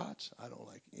getting shots. I don't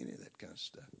like any of that kind of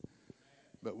stuff.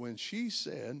 But when she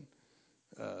said,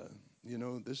 you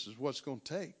know, this is what's going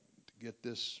to take to get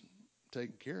this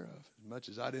taken care of, as much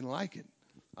as I didn't like it,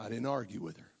 I didn't argue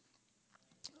with her.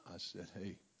 I said,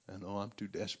 hey, I know I'm too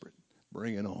desperate.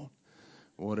 Bring it on,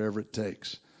 whatever it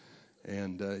takes.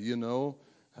 And, you know,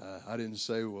 I didn't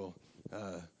say, well,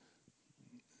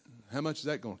 how much is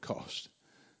that going to cost?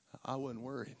 I wasn't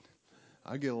worried.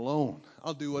 I get a loan.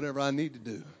 I'll do whatever I need to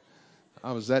do.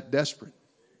 I was that desperate.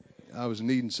 I was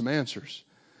needing some answers.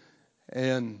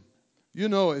 And, you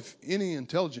know, if any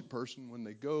intelligent person, when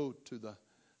they go to the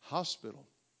hospital,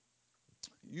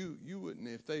 you wouldn't,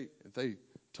 if they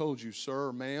told you, sir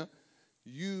or ma'am,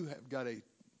 you've got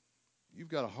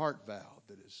a heart valve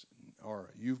that is,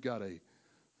 or you've got a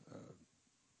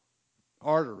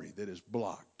artery that is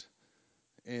blocked,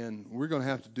 and we're going to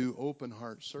have to do open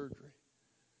heart surgery.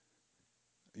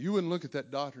 You wouldn't look at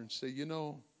that doctor and say, you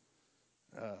know,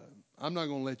 I'm not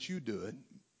going to let you do it,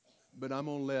 but I'm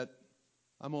going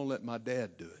to let my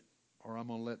dad do it, or I'm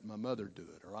going to let my mother do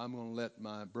it, or I'm going to let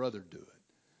my brother do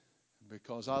it,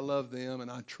 because I love them and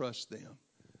I trust them.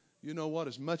 You know what?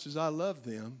 As much as I love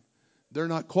them, they're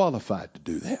not qualified to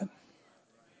do that.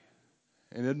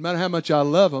 And it doesn't matter how much I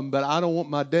love them, but I don't want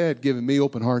my dad giving me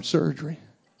open heart surgery.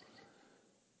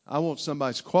 I want somebody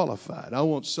that's qualified. I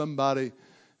want somebody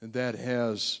that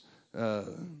has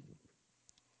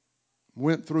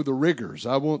went through the rigors.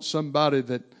 I want somebody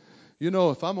that, you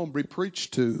know, if I'm going to be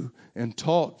preached to and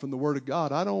taught from the Word of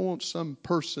God, I don't want some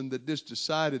person that just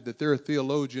decided that they're a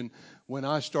theologian when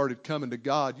I started coming to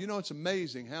God. You know, it's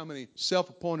amazing how many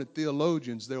self-appointed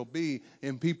theologians there'll be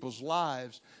in people's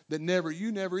lives that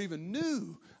you never even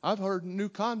knew. I've heard new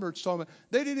converts talking about,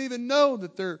 they didn't even know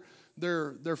that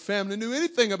their family knew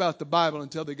anything about the Bible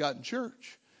until they got in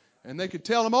church. And they could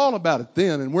tell them all about it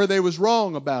then and where they was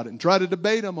wrong about it and try to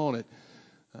debate them on it.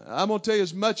 I'm going to tell you,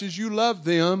 as much as you love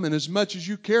them and as much as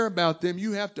you care about them,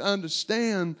 you have to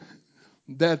understand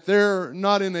that they're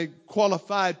not in a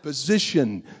qualified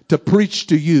position to preach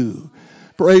to you.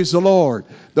 Praise the Lord.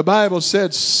 The Bible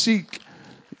said, seek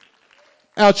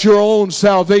out your own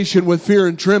salvation with fear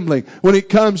and trembling. When it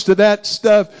comes to that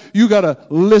stuff, you got to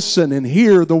listen and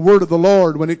hear the word of the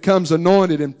Lord when it comes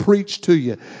anointed and preached to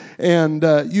you. And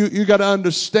you got to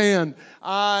understand,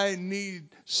 I need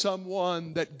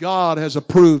someone that God has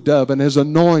approved of and has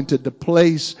anointed to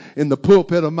place in the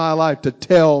pulpit of my life to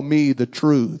tell me the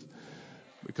truth.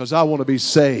 Because I want to be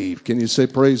saved. Can you say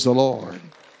praise the Lord?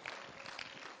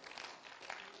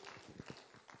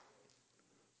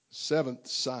 Seventh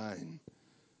sign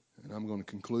And I'm going to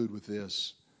conclude with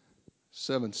this.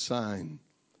 Seventh sign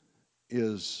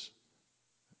is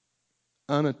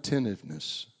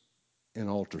unattentiveness in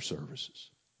altar services.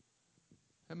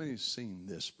 How many have seen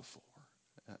this before?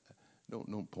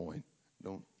 Don't point.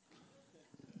 Don't.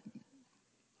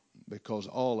 Because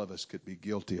all of us could be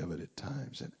guilty of it at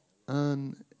times.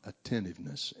 And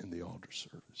unattentiveness in the altar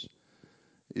service.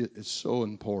 It's so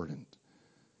important.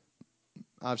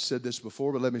 I've said this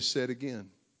before, but let me say it again.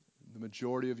 The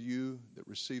majority of you that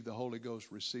received the Holy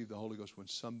Ghost received the Holy Ghost when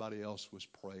somebody else was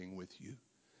praying with you.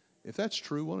 If that's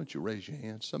true, why don't you raise your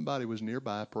hand? Somebody was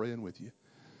nearby praying with you,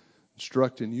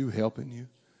 instructing you, helping you.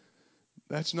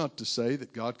 That's not to say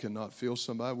that God cannot fill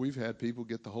somebody. We've had people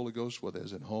get the Holy Ghost while they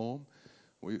was at home.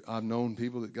 I've known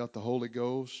people that got the Holy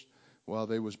Ghost while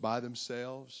they was by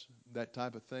themselves, that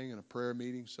type of thing, in a prayer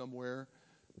meeting somewhere.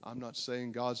 I'm not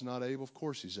saying God's not able. Of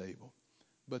course He's able.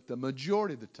 But the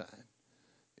majority of the time,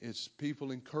 it's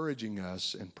people encouraging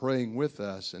us and praying with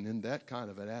us. And in that kind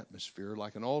of an atmosphere,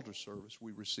 like an altar service,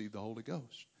 we receive the Holy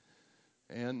Ghost.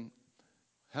 And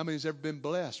how many has ever been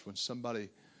blessed when somebody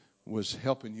was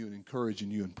helping you and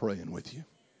encouraging you and praying with you?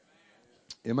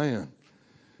 Amen.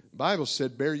 The Bible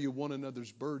said, bear you one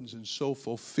another's burdens and so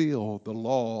fulfill the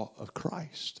law of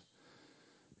Christ.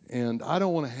 And I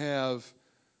don't want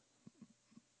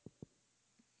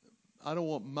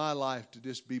my life to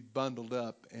just be bundled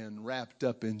up and wrapped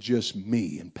up in just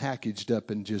me and packaged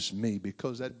up in just me,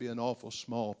 because that'd be an awful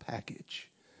small package.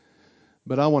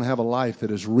 But I want to have a life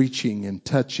that is reaching and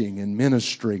touching and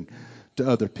ministering to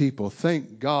other people.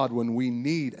 Thank God when we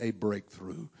need a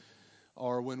breakthrough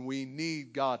or when we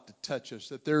need God to touch us,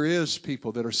 that there is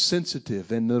people that are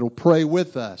sensitive and that'll pray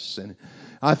with us. And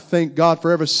I thank God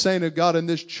for every saint of God in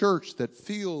this church that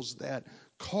feels that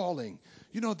calling.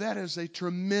 You know, that is a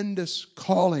tremendous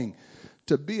calling.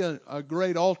 To be a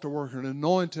great altar worker, an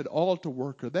anointed altar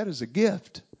worker, that is a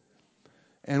gift.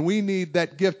 And we need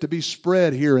that gift to be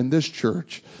spread here in this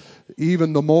church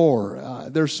even the more.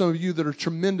 There's some of you that are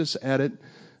tremendous at it,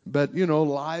 but, you know,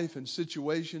 life and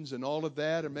situations and all of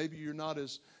that, or maybe you're not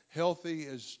as healthy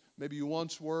as maybe you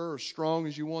once were or strong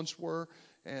as you once were.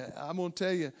 And I'm going to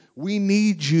tell you, we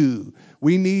need you.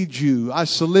 We need you. I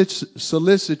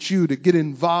solicit you to get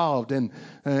involved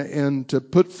and to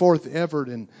put forth effort,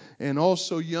 and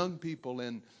also young people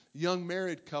and young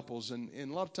married couples. And a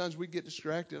lot of times we get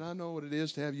distracted. I know what it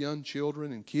is to have young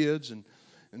children and kids and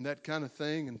that kind of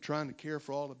thing, and trying to care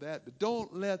for all of that. But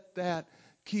don't let that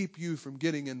keep you from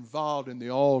getting involved in the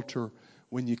altar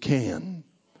when you can.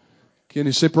 Can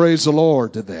you say praise the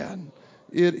Lord to that?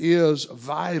 It is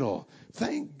vital.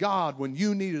 Thank God when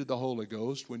you needed the Holy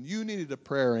Ghost, when you needed a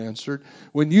prayer answered,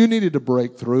 when you needed a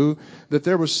breakthrough, that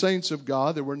there were saints of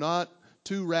God that were not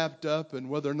too wrapped up in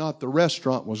whether or not the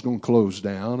restaurant was going to close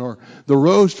down or the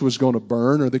roast was going to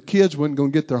burn or the kids weren't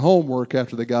going to get their homework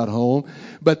after they got home.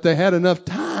 But they had enough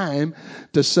time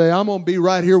to say, I'm going to be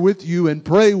right here with you and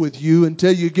pray with you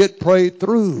until you get prayed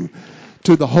through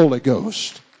to the Holy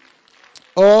Ghost.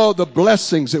 Oh, the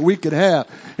blessings that we could have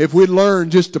if we learn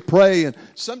just to pray. And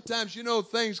sometimes, you know,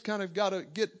 things kind of got to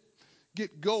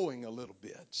get going a little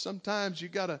bit. Sometimes you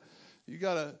gotta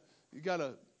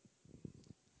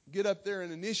get up there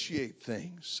and initiate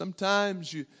things.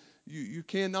 Sometimes you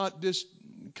cannot just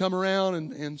come around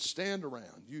and stand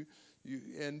around.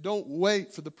 And don't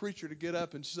wait for the preacher to get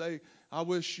up and say, I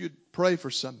wish you'd pray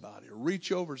for somebody or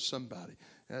reach over to somebody.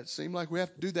 It seems like we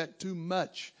have to do that too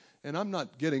much. And I'm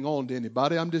not getting on to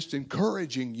anybody. I'm just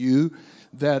encouraging you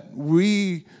that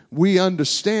we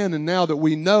understand, and now that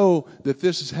we know that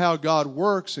this is how God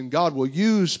works, and God will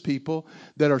use people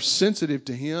that are sensitive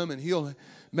to Him, and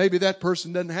maybe that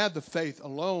person doesn't have the faith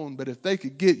alone, but if they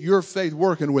could get your faith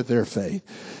working with their faith,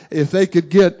 if they could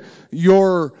get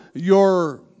your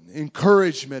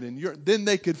encouragement, and then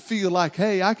they could feel like,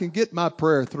 hey, I can get my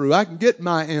prayer through. I can get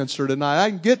my answer tonight. I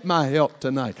can get my help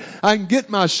tonight. I can get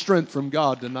my strength from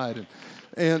God tonight.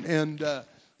 And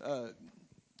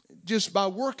just by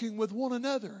working with one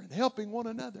another and helping one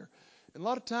another. And a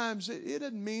lot of times it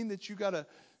doesn't mean that you gotta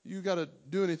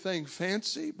do anything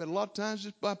fancy, but a lot of times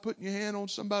just by putting your hand on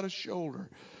somebody's shoulder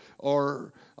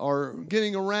or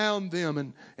getting around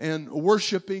them and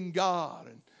worshiping God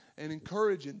and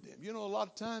encouraging them. You know, a lot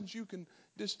of times you can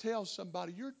just tell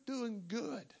somebody, you're doing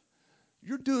good.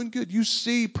 You're doing good. You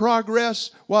see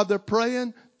progress while they're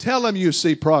praying. Tell them you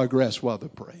see progress while they're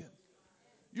praying.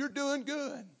 You're doing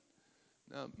good.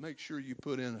 Now, make sure you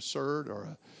put in a cert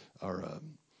or a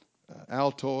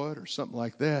Altoid or something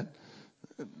like that.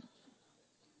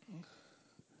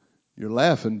 You're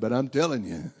laughing, but I'm telling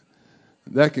you,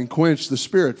 that can quench the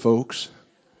spirit, folks.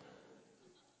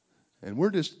 And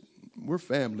we're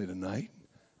family tonight.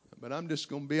 But I'm just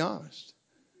going to be honest.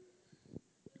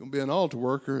 You're going to be an altar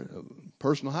worker,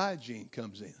 personal hygiene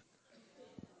comes in.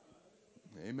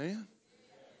 Amen.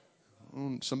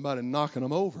 Somebody knocking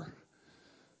them over.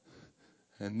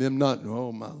 And them not,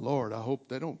 oh my Lord, I hope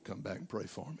they don't come back and pray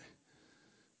for me.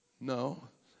 No.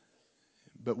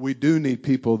 But we do need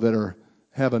people that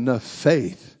have enough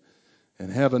faith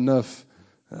and have enough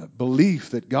belief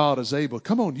that God is able.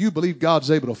 Come on, you believe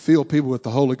God's able to fill people with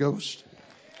the Holy Ghost?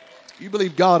 You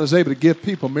believe God is able to give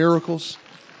people miracles?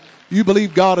 You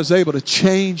believe God is able to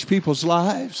change people's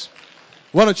lives?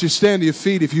 Why don't you stand to your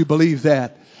feet if you believe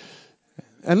that?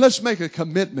 And let's make a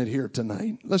commitment here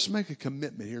tonight. Let's make a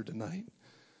commitment here tonight.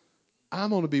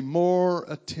 I'm going to be more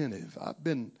attentive. I've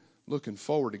been looking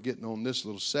forward to getting on this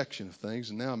little section of things,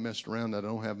 and now I'm messed around. I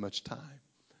don't have much time.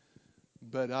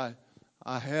 But I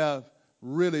have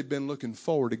really been looking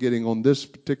forward to getting on this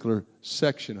particular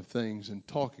section of things and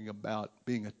talking about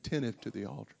being attentive to the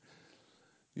altar.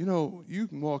 You know, you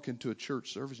can walk into a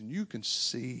church service and you can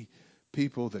see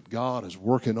people that God is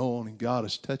working on and God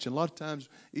is touching. A lot of times,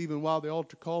 even while the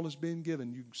altar call is being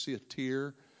given, you can see a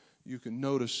tear. You can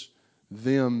notice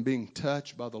them being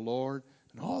touched by the Lord.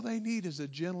 And all they need is a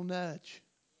gentle nudge.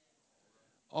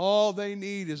 All they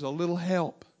need is a little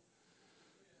help.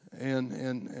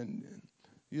 And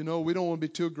you know, we don't want to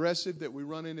be too aggressive that we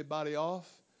run anybody off.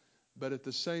 But at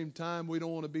the same time, we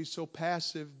don't want to be so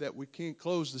passive that we can't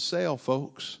close the sale,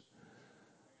 folks.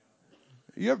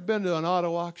 You ever been to an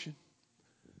auto auction?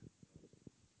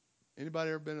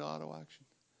 Anybody ever been to an auto auction?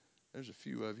 There's a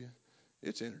few of you.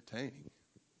 It's entertaining.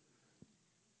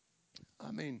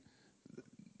 I mean,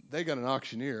 they got an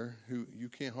auctioneer who you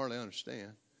can't hardly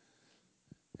understand.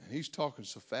 And he's talking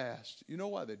so fast. You know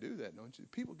why they do that, don't you?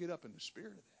 People get up in the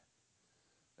spirit of that.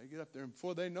 They get up there, and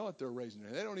before they know it, they're raising their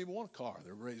hand. They don't even want a car.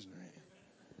 They're raising their hand.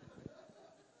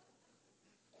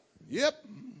 Yep.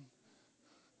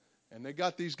 And they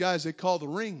got these guys they call the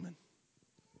ringmen.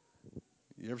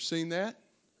 You ever seen that?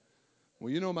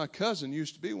 Well, you know, my cousin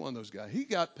used to be one of those guys. He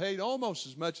got paid almost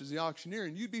as much as the auctioneer,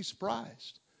 and you'd be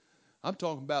surprised. I'm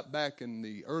talking about back in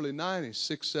the early 90s,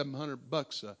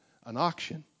 $600-700 an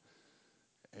auction.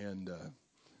 And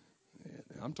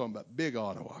I'm talking about big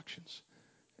auto auctions.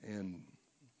 And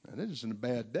it isn't a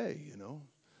bad day, you know,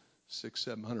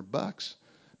 $600-700.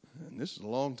 And this is a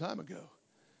long time ago.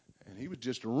 And he was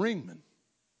just a ringman.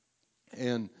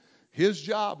 And his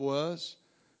job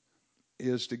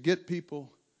is to get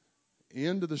people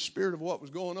into the spirit of what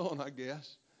was going on, I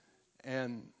guess.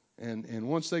 And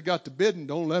once they got to bidding,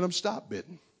 don't let them stop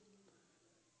bidding.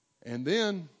 And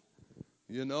then,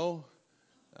 you know,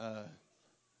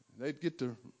 they'd get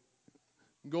to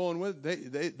going with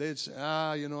it. They'd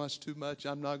say, you know, that's too much.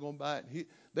 I'm not going to buy it.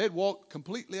 They'd walk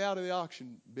completely out of the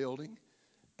auction building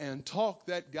and talk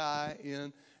that guy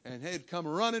in, and he'd come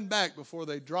running back before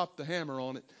they dropped the hammer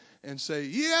on it and say,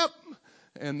 yep.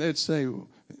 And they'd say, you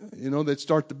know, they'd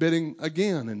start the bidding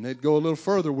again, and they'd go a little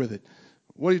further with it.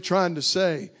 What are you trying to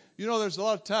say? You know, there's a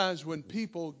lot of times when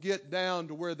people get down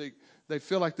to where they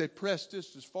feel like they pressed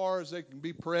just as far as they can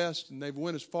be pressed, and they've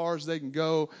went as far as they can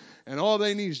go, and all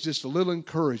they need is just a little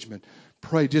encouragement.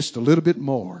 Pray just a little bit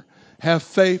more. Have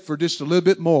faith for just a little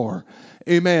bit more.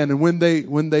 Amen. And when they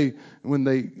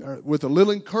are with a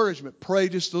little encouragement, pray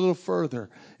just a little further,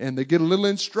 and they get a little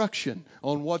instruction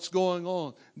on what's going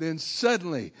on, then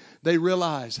suddenly they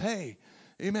realize, hey,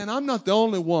 amen, I'm not the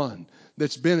only one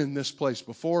that's been in this place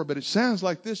before, but it sounds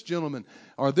like this gentleman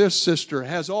or this sister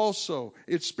has also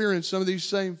experienced some of these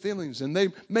same feelings, and they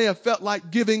may have felt like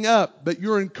giving up, but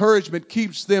your encouragement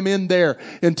keeps them in there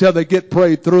until they get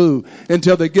prayed through,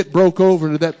 until they get broke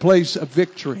over to that place of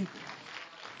victory.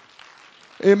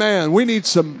 Amen. We need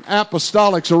some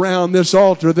apostolics around this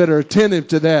altar that are attentive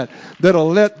to that, that'll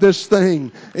let this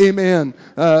thing, amen,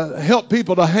 help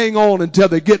people to hang on until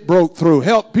they get broke through.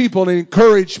 Help people and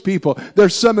encourage people.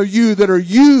 There's some of you that are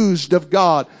used of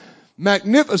God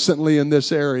magnificently in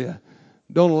this area.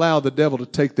 Don't allow the devil to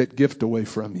take that gift away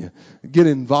from you. Get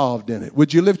involved in it.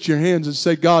 Would you lift your hands and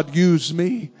say, God, use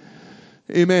me.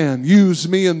 Amen. Use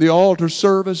me in the altar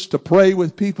service to pray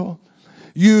with people.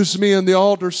 Use me in the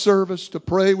altar service to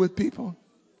pray with people.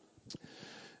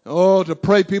 Oh, to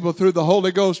pray people through the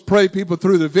Holy Ghost. Pray people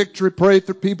through the victory. Pray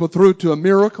people through to a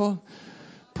miracle.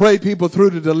 Pray people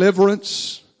through to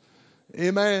deliverance.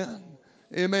 Amen.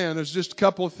 Amen. There's just a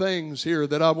couple of things here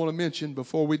that I want to mention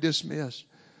before we dismiss.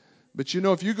 But you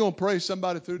know, if you're going to pray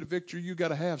somebody through to victory, you got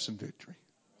to have some victory.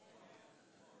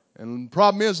 And the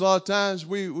problem is, a lot of times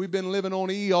we've been living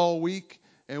on E all week.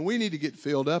 And we need to get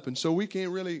filled up, and so we can't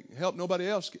really help nobody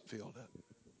else get filled up.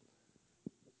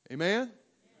 Amen?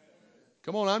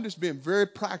 Come on, I'm just being very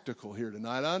practical here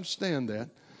tonight. I understand that.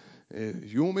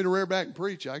 If you want me to rear back and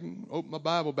preach, I can open my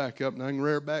Bible back up and I can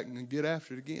rear back and get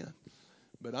after it again.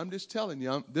 But I'm just telling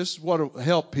you, this is what will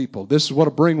help people. This is what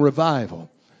will bring revival.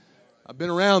 I've been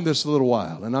around this a little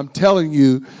while, and I'm telling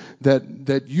you that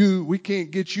we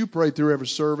can't get you pray through every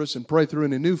service and pray through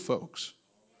any new folks.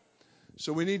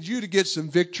 So we need you to get some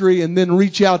victory and then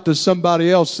reach out to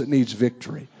somebody else that needs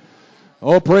victory.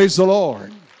 Oh, praise the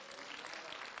Lord.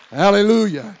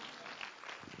 Hallelujah.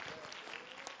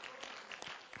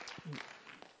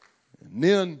 And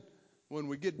then when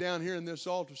we get down here in this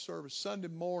altar service, Sunday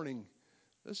morning,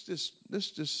 let's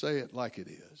just say it like it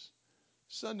is.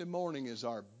 Sunday morning is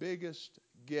our biggest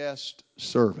guest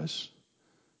service.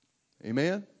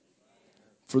 Amen?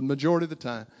 For the majority of the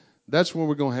time. That's when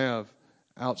we're going to have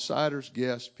outsiders,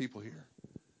 guests, people here.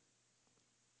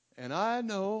 And I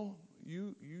know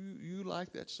you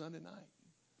like that Sunday night.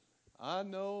 I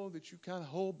know that you kind of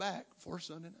hold back for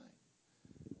Sunday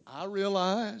night. I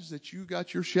realize that you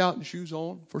got your shouting shoes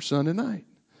on for Sunday night.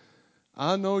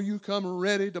 I know you come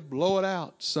ready to blow it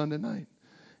out Sunday night.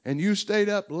 And you stayed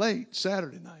up late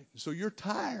Saturday night. So you're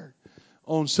tired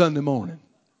on Sunday morning.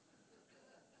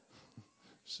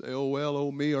 Say, oh, well,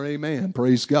 oh, me, or amen.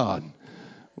 Praise God.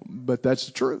 But that's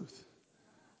the truth.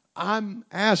 I'm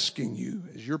asking you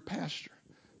as your pastor,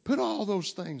 put all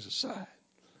those things aside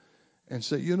and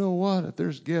say, you know what? If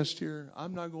there's guests here,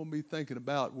 I'm not going to be thinking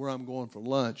about where I'm going for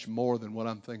lunch more than what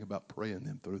I'm thinking about praying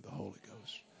them through the Holy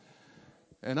Ghost.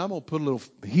 And I'm going to put a little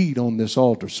heat on this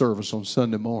altar service on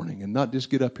Sunday morning and not just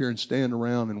get up here and stand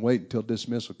around and wait until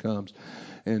dismissal comes.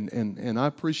 And I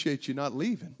appreciate you not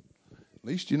leaving. At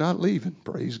least you're not leaving.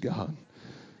 Praise God.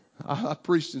 I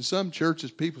preached in some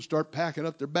churches, people start packing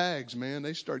up their bags, man.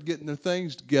 They start getting their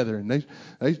things together, and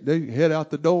they head out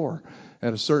the door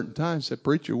at a certain time. Said,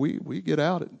 preacher, we get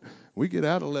out at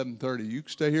 11:30. You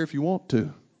can stay here if you want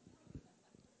to.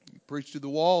 You preach to the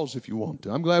walls if you want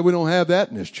to. I'm glad we don't have that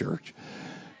in this church.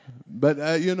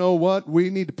 But you know what? We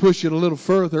need to push it a little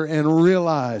further and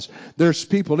realize there's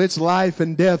people. It's life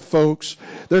and death, folks.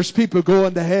 There's people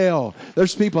going to hell.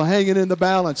 There's people hanging in the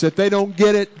balance. If they don't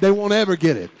get it, they won't ever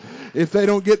get it. If they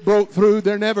don't get broke through,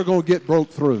 they're never going to get broke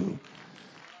through.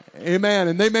 Amen.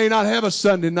 And they may not have a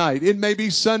Sunday night. It may be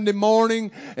Sunday morning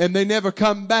and they never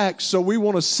come back. So we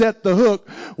want to set the hook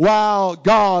while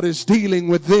God is dealing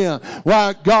with them,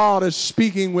 while God is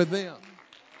speaking with them.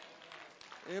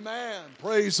 Amen.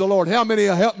 Praise the Lord. How many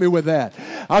will help me with that?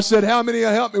 I said, how many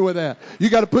will help me with that? You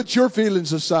got to put your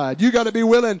feelings aside. You got to be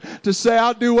willing to say,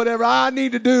 I'll do whatever I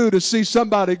need to do to see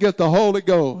somebody get the Holy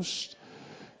Ghost.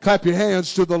 Clap your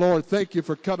hands to the Lord. Thank you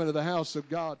for coming to the house of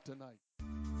God tonight.